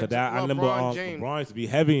 produced by 'Cause that, I remember LeBron James. LeBron used to be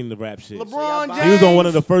heavy in the rap shit. LeBron y'all James. He was on one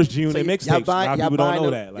of the first G Unit So mixtapes. y'all A buy- lot of y'all people don't buying know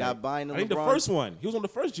the- that. y'all buying the I think the LeBron? first one. He was on the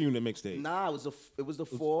first G Unit mixtape. Nah, it was the It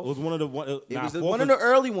fourth. was one of the one. It nah, was fourth one of was- the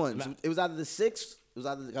early ones. Nah. It was either the sixth. It was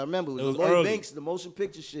either I remember it was, It was the Lloyd early. Banks, the motion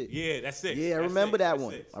picture shit. Yeah, that's it. Yeah, I That's remember it. that That's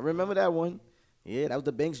one. it. I remember that one. Yeah, that was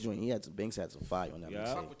the Banks joint. Banks had some fire on that. Yeah.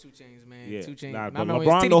 mixtape. Fuck with 2 Chainz, man. Yeah, 2 Chainz. nah, I but remember when he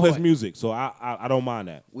was LeBron Titty know his Boy. music, so I don't mind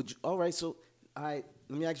that. Would you? All right, so let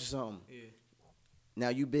me ask you something. Yeah. Now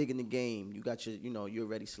you big in the game. You got you're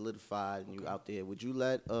already solidified and you out there. Would you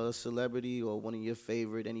let a celebrity or one of your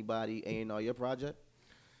favorite anybody A&R your project?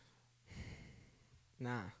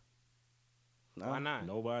 Nah. Why not?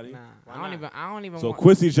 Nobody. Nah. Why I don't even So want.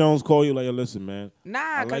 Quincy Jones call you like, yo, listen, man. Nah,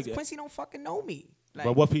 I because like it. Quincy don't fucking know me. Like,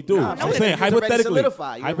 But what if he do? Nah, I'm no, saying he's already hypothetically.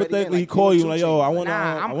 solidified. You already Hypothetically, in, he like, call you you and like, 2 yo, I Chainz. want to. Nah,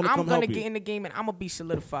 I want to I'm come gonna help get you. in the game and I'm gonna be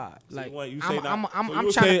solidified. So Like, you say I'm that- so I'm you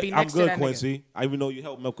trying say, to be I'm next to good, that nigga. Quincy. Even though you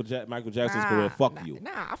helped Michael Jackson's Nah, career, fuck nah, you. Nah,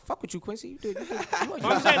 I fuck with you, Quincy. You did. I'm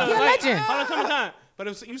saying, He a like, legend. hold on, time. But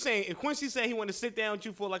if you saying if Quincy said he wanted to sit down with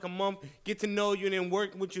you for like a month, get to know you, and then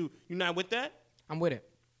work with you, you not with that? I'm with it.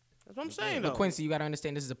 That's what I'm saying, But though. Quincy, you gotta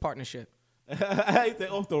understand this is a partnership. He said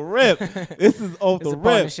off the rip. This is off It's the a rip.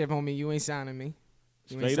 partnership, homie. You ain't signing me.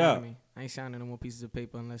 You ain't Straight signing up. me. I ain't signing no more pieces of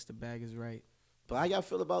paper unless the bag is right. But how y'all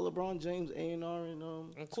feel about LeBron James A&R and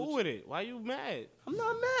I'm cool with it. Why you mad? I'm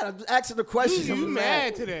not mad. I'm just asking the questions. You I'm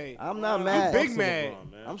mad today? I'm not You mad. big Fuck mad.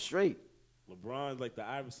 LeBron, man. I'm straight. LeBron's like the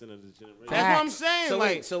Iverson of this generation. That's what I'm Facts. saying. So like,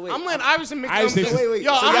 wait, so wait. I'm letting Iverson make Iverson- them. wait.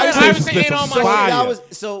 Yo, So I'm y'all letting say Iverson spit in on some my So fire. shit. y'all was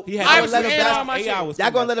so He had y'all Iverson gonna let a A&R my bas- shit. was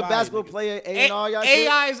y'all gonna let a fire, basketball nigga. player A&R y'all shit?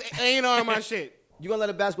 AI's A&R my shit. You gonna let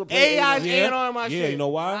a basketball player AI's A&R? A&R my Yeah, shit. you know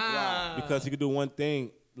why? Wow. Because he could do one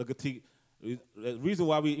thing. Look at T. The reason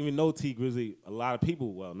why we even know T Grizzly, a lot of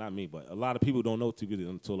people, well, not me, but a lot of people don't know T Grizzly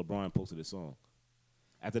until LeBron posted his song.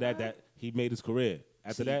 After that he made his career.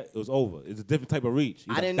 After that, it was over. It's a different type of reach.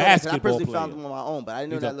 I didn't know that 'cause I personally found him on my own, but I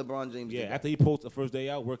didn't know that LeBron James did that. After he posted the first day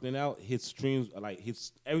out, working out, his streams, like,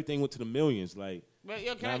 everything went to the millions. Like, but,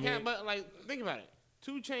 but, like, think about it.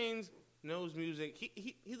 2 Chainz knows music.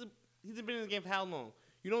 He's been in the game for how long?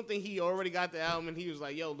 You don't think he already got the album and he was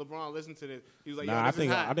like, yo, LeBron, listen to this. He was like, yo, I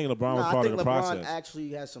think LeBron was part of the process. LeBron actually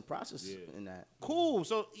has some process in that. Cool.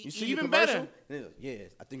 So you see even better. Yeah,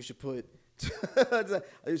 I think you should put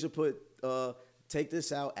take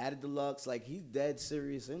this out, add a deluxe. Like, he's dead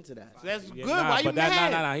serious into that. So that's good. Why you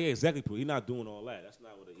mad? Nah, he exactly. He's not doing all that. That's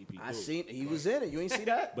not what the EP. I seen he was in it. You ain't see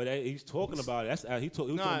that? But he's talking about it. That's he was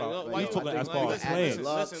talking about. Why He's talking as far as playing.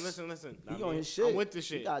 Listen. He on his shit. I'm with the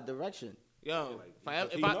shit. He got direction. Yo,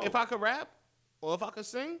 if I could rap or if I could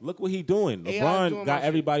sing, look what he doing. LeBron got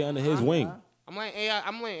everybody under his wing. I'm like AI.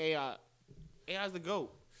 I'm like AI. AI's the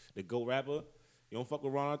GOAT. The GOAT rapper. You don't fuck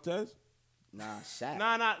with Ron Artest? Nah, Shaq.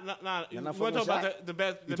 Nah. You want to talk about the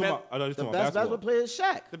best basketball player is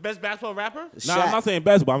Shaq. The best basketball rapper? Nah, I'm not saying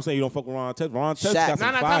basketball. I'm saying you don't fuck with Ron Artest. Ron Artest got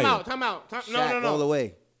some fire. Time out. Shaq all the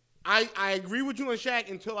way. I agree with you on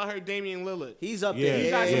Shaq until I heard Damian Lillard. He's up there.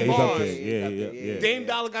 He's up there. Yeah. Dame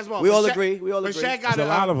Dollar got some balls. We all agree. But Shaq got a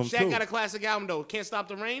lot of them Shaq got a classic album though. Can't Stop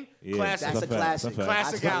the Rain. Yeah, classic. That's a classic.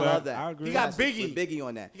 Classic I album. love that. I agree. He got Biggie. Biggie. Biggie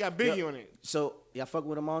on that. He got Biggie on it. So y'all fuck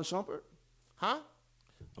with Amon Shumpert? Huh?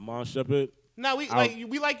 Amon Shumpert. No, we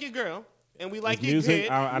like your girl. And we like your music.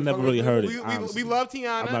 kid. I never really heard it. We love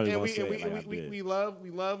Tiana and we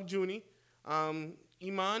love Junie.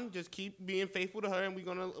 Iman, just keep being faithful to her, and we're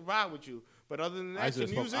gonna ride with you. But other than that, your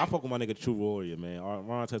music. I fuck with my nigga True Warrior, man.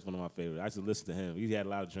 Ron Artest one of my favorites. I used to listen to him. He had a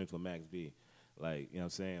lot of drinks with Max B. Like, you know what I'm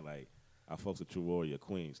saying? Like, I fucks with True Warrior,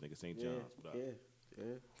 Queens, nigga, St. John's. Yeah.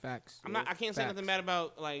 Facts. I can't say nothing bad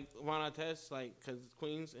about like Ron Artest, like because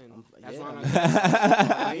Queens and that's Ron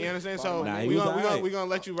Artest. You understand? So we're gonna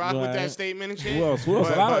let you rock with that statement and shit. Who else?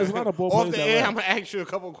 There's a lot of ball off players the air. I'm gonna ask you a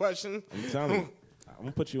couple questions. I'm telling you. I'm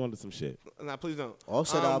gonna put you under some shit. Nah, please don't.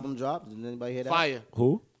 Offset album dropped. Did anybody hear that? Fire.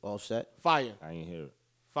 Who? Offset. Fire. I ain't hear it.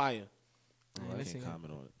 Fire. I can't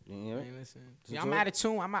comment on it. You ain't hear it? Yeah, I'm out of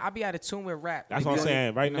tune. I'll be out of tune with rap. That's what I'm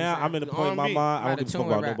saying. Right now, I'm in the point in my mind. I don't give a fuck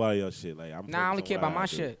about nobody else shit. Like, I only care about my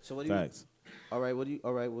shit. So what do you? Facts. All right. What do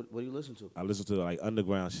you listen to? I listen to like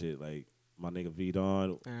underground shit, like my nigga V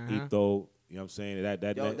Don, Etho. You know what I'm saying?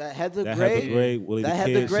 That Heather Gray, Willie that the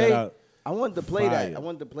Heather Kid, Gray. shout out. I wanted to play Fire. that. I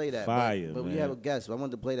wanted to play that. Fire, but man. we have a guest. I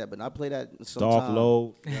wanted to play that, but I play that sometime. Dark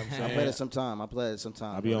Low. You know what I'm saying? I play that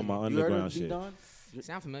sometime. I be on my underground shit.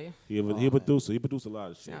 Sound familiar? He a producer. He produced a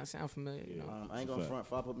lot of shit. Sound familiar. You know. I ain't gonna front.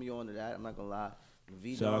 If I put me on to that, I'm not gonna lie.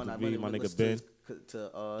 V Shout out Don, to V, my nigga Ben.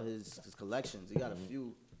 To his collections. He got a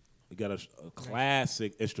few. He got a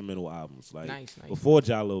classic instrumental albums. Like nice. Before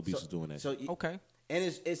Jalo Beats was doing that. So okay. And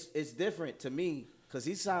it's different to me because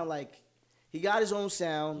he sound like he got his own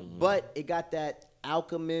sound, but it got that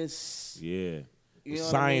Alchemist. Yeah. You know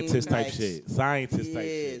scientist what I mean? type shit. Scientist type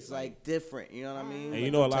shit. Yeah, it's like different. You know what I mean? And like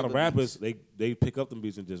you know, a lot of rappers, beats. they pick up them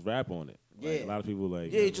beats and just rap on it. Like, Yeah. a lot of people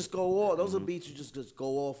like. Yeah, you just go off. Those are beats you just go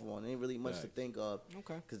off on. Ain't really much to think of.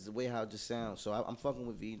 Okay. Because the way how it just sounds. So I'm fucking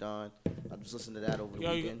with V Don. I'm just listening to that over the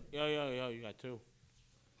weekend. Yo, you got two.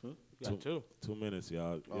 You got two. 2 minutes,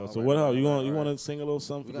 y'all. Yo, Oh, so right, what up? right, You want right. to sing a little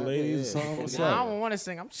something for the We got- ladies? yeah, Or something? What's Nah, I up? don't want to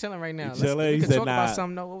sing. I'm chilling right now. You chilling? We He can said talk about nah.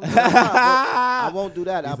 something though. I won't do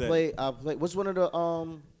that. He I'll said- play. What's one of the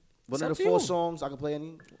It's up the to four you. songs I can play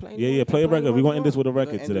any? Yeah, play a record. We're going to end this with a We're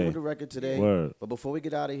gonna record end it today. with a record today. Word. But before we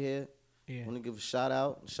get out of here, Yeah. I want to give a shout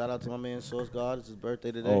out. Shout out to my man Source God. It's his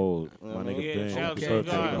birthday today. Oh, You know my what I nigga mean? Yeah, Ben. shout out Happy to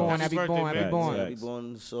birthday, God. man. Born, Happy happy birthday, born, man. happy born. Facts. Happy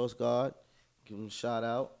born Source God. Give him a shout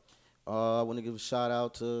out. I want to give a shout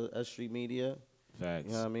out to S Street Media. Facts.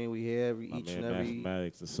 You know what I mean? We here My each man and every.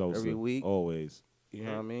 Mathematics, the Sosa. every week. Always. You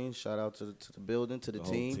know what I mean? Shout out to the building, to the The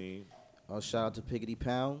whole team. team. Shout out to Piggity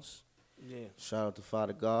Pounds. Yeah. Shout out to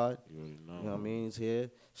Father God. You already know. You know what I mean? He's here.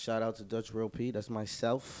 Shout out to Dutch Real P. That's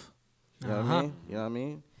myself. You know what Uh-huh. I mean? You know what I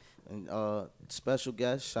mean? And special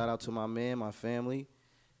guest. Shout out to my man, my family.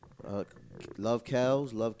 Love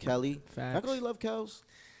Kels. Love Kelly. Facts. I call you Love Kels.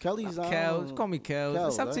 Kelly's Kels, call me Kels. Kels,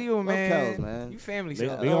 It's up to right? you, Love man. Kels, man. You family They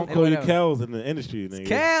stuff. don't call you Kels in the industry, nigga.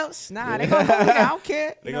 Kels? Nah, they gonna call me that. I don't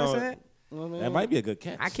care. They You know what I'm gonna- saying? You know what I mean? That might be a good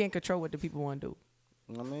catch. I can't control what the people want to do.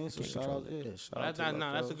 You know what I mean? So shout out. Yeah, shout out That's to not, Love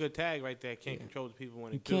nah, that's a Kels. good tag right there. Can't control the people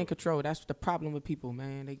want to You do. can't control. That's the problem with people,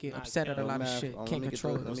 man. They get Nah, upset at a can't. lot of Math. shit. Let Can't me get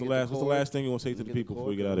control the- it. let What's me the get last chord. thing you want to say to Let the me people the before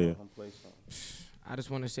we chord, get out of then here? I'm gonna play something. I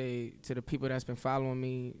just want to say to the people that's been following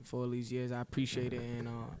me for all these years, I appreciate it, and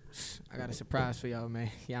I got a surprise for y'all, man.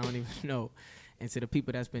 Y'all don't even know. And to the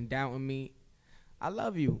people that's been doubting me, I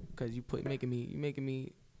love you because you making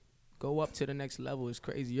me go up to the next level. It's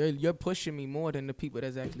crazy. You're pushing me more than the people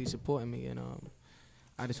that's actually supporting me, and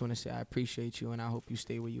I just want to say I appreciate you, and I hope you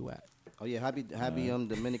stay where you at. Oh yeah, happy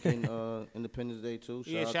Dominican Independence Day too.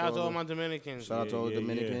 Shout out to all my Dominicans. Shout out to all the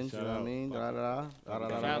Dominicans. You know what I mean? Shout out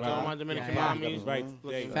to all my Dominican mommies.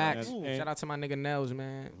 Right. Facts. Shout out to my nigga Nels,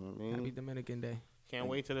 man. Happy Dominican Day. Can't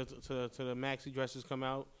wait till the maxi dresses come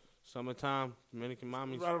out. Summertime, Dominican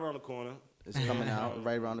mommies. Right around the corner. It's coming out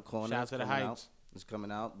right around the corner. Shout out to the Heights. It's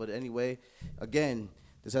coming out. But anyway, again,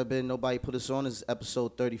 this has been Nobody Put Us On. This is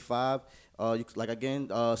episode 35.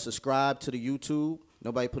 Subscribe to the YouTube.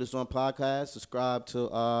 Nobody Put Us On podcast. Subscribe to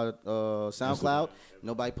SoundCloud.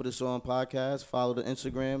 Nobody Put Us On podcast. Follow the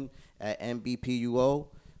Instagram at NBPUO.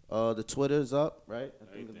 The Twitter's up, right?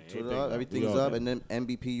 Everything's up. And then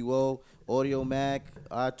NBPUO, Audio Mac,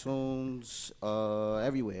 iTunes,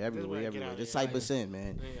 everywhere. Just type us in,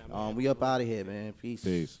 man. We up out of here, man.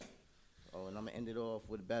 Peace. Oh, and I'm going to end it off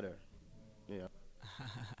with better. Yeah.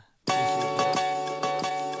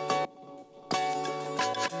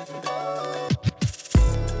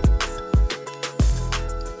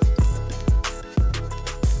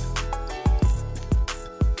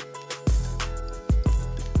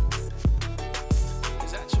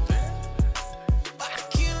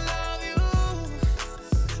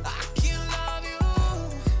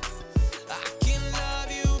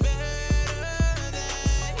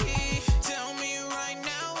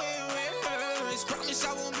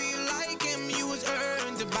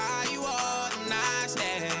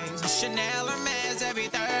 Chanel Hermes every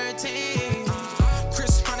 13.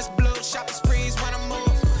 Crisp on his blue, shopping sprees when I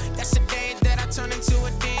move. That's the day that I turn into a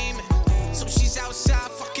demon. So she's outside,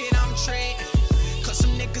 fuck it, I'm trading. Cause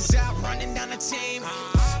some niggas out running down the team.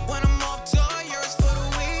 When I'm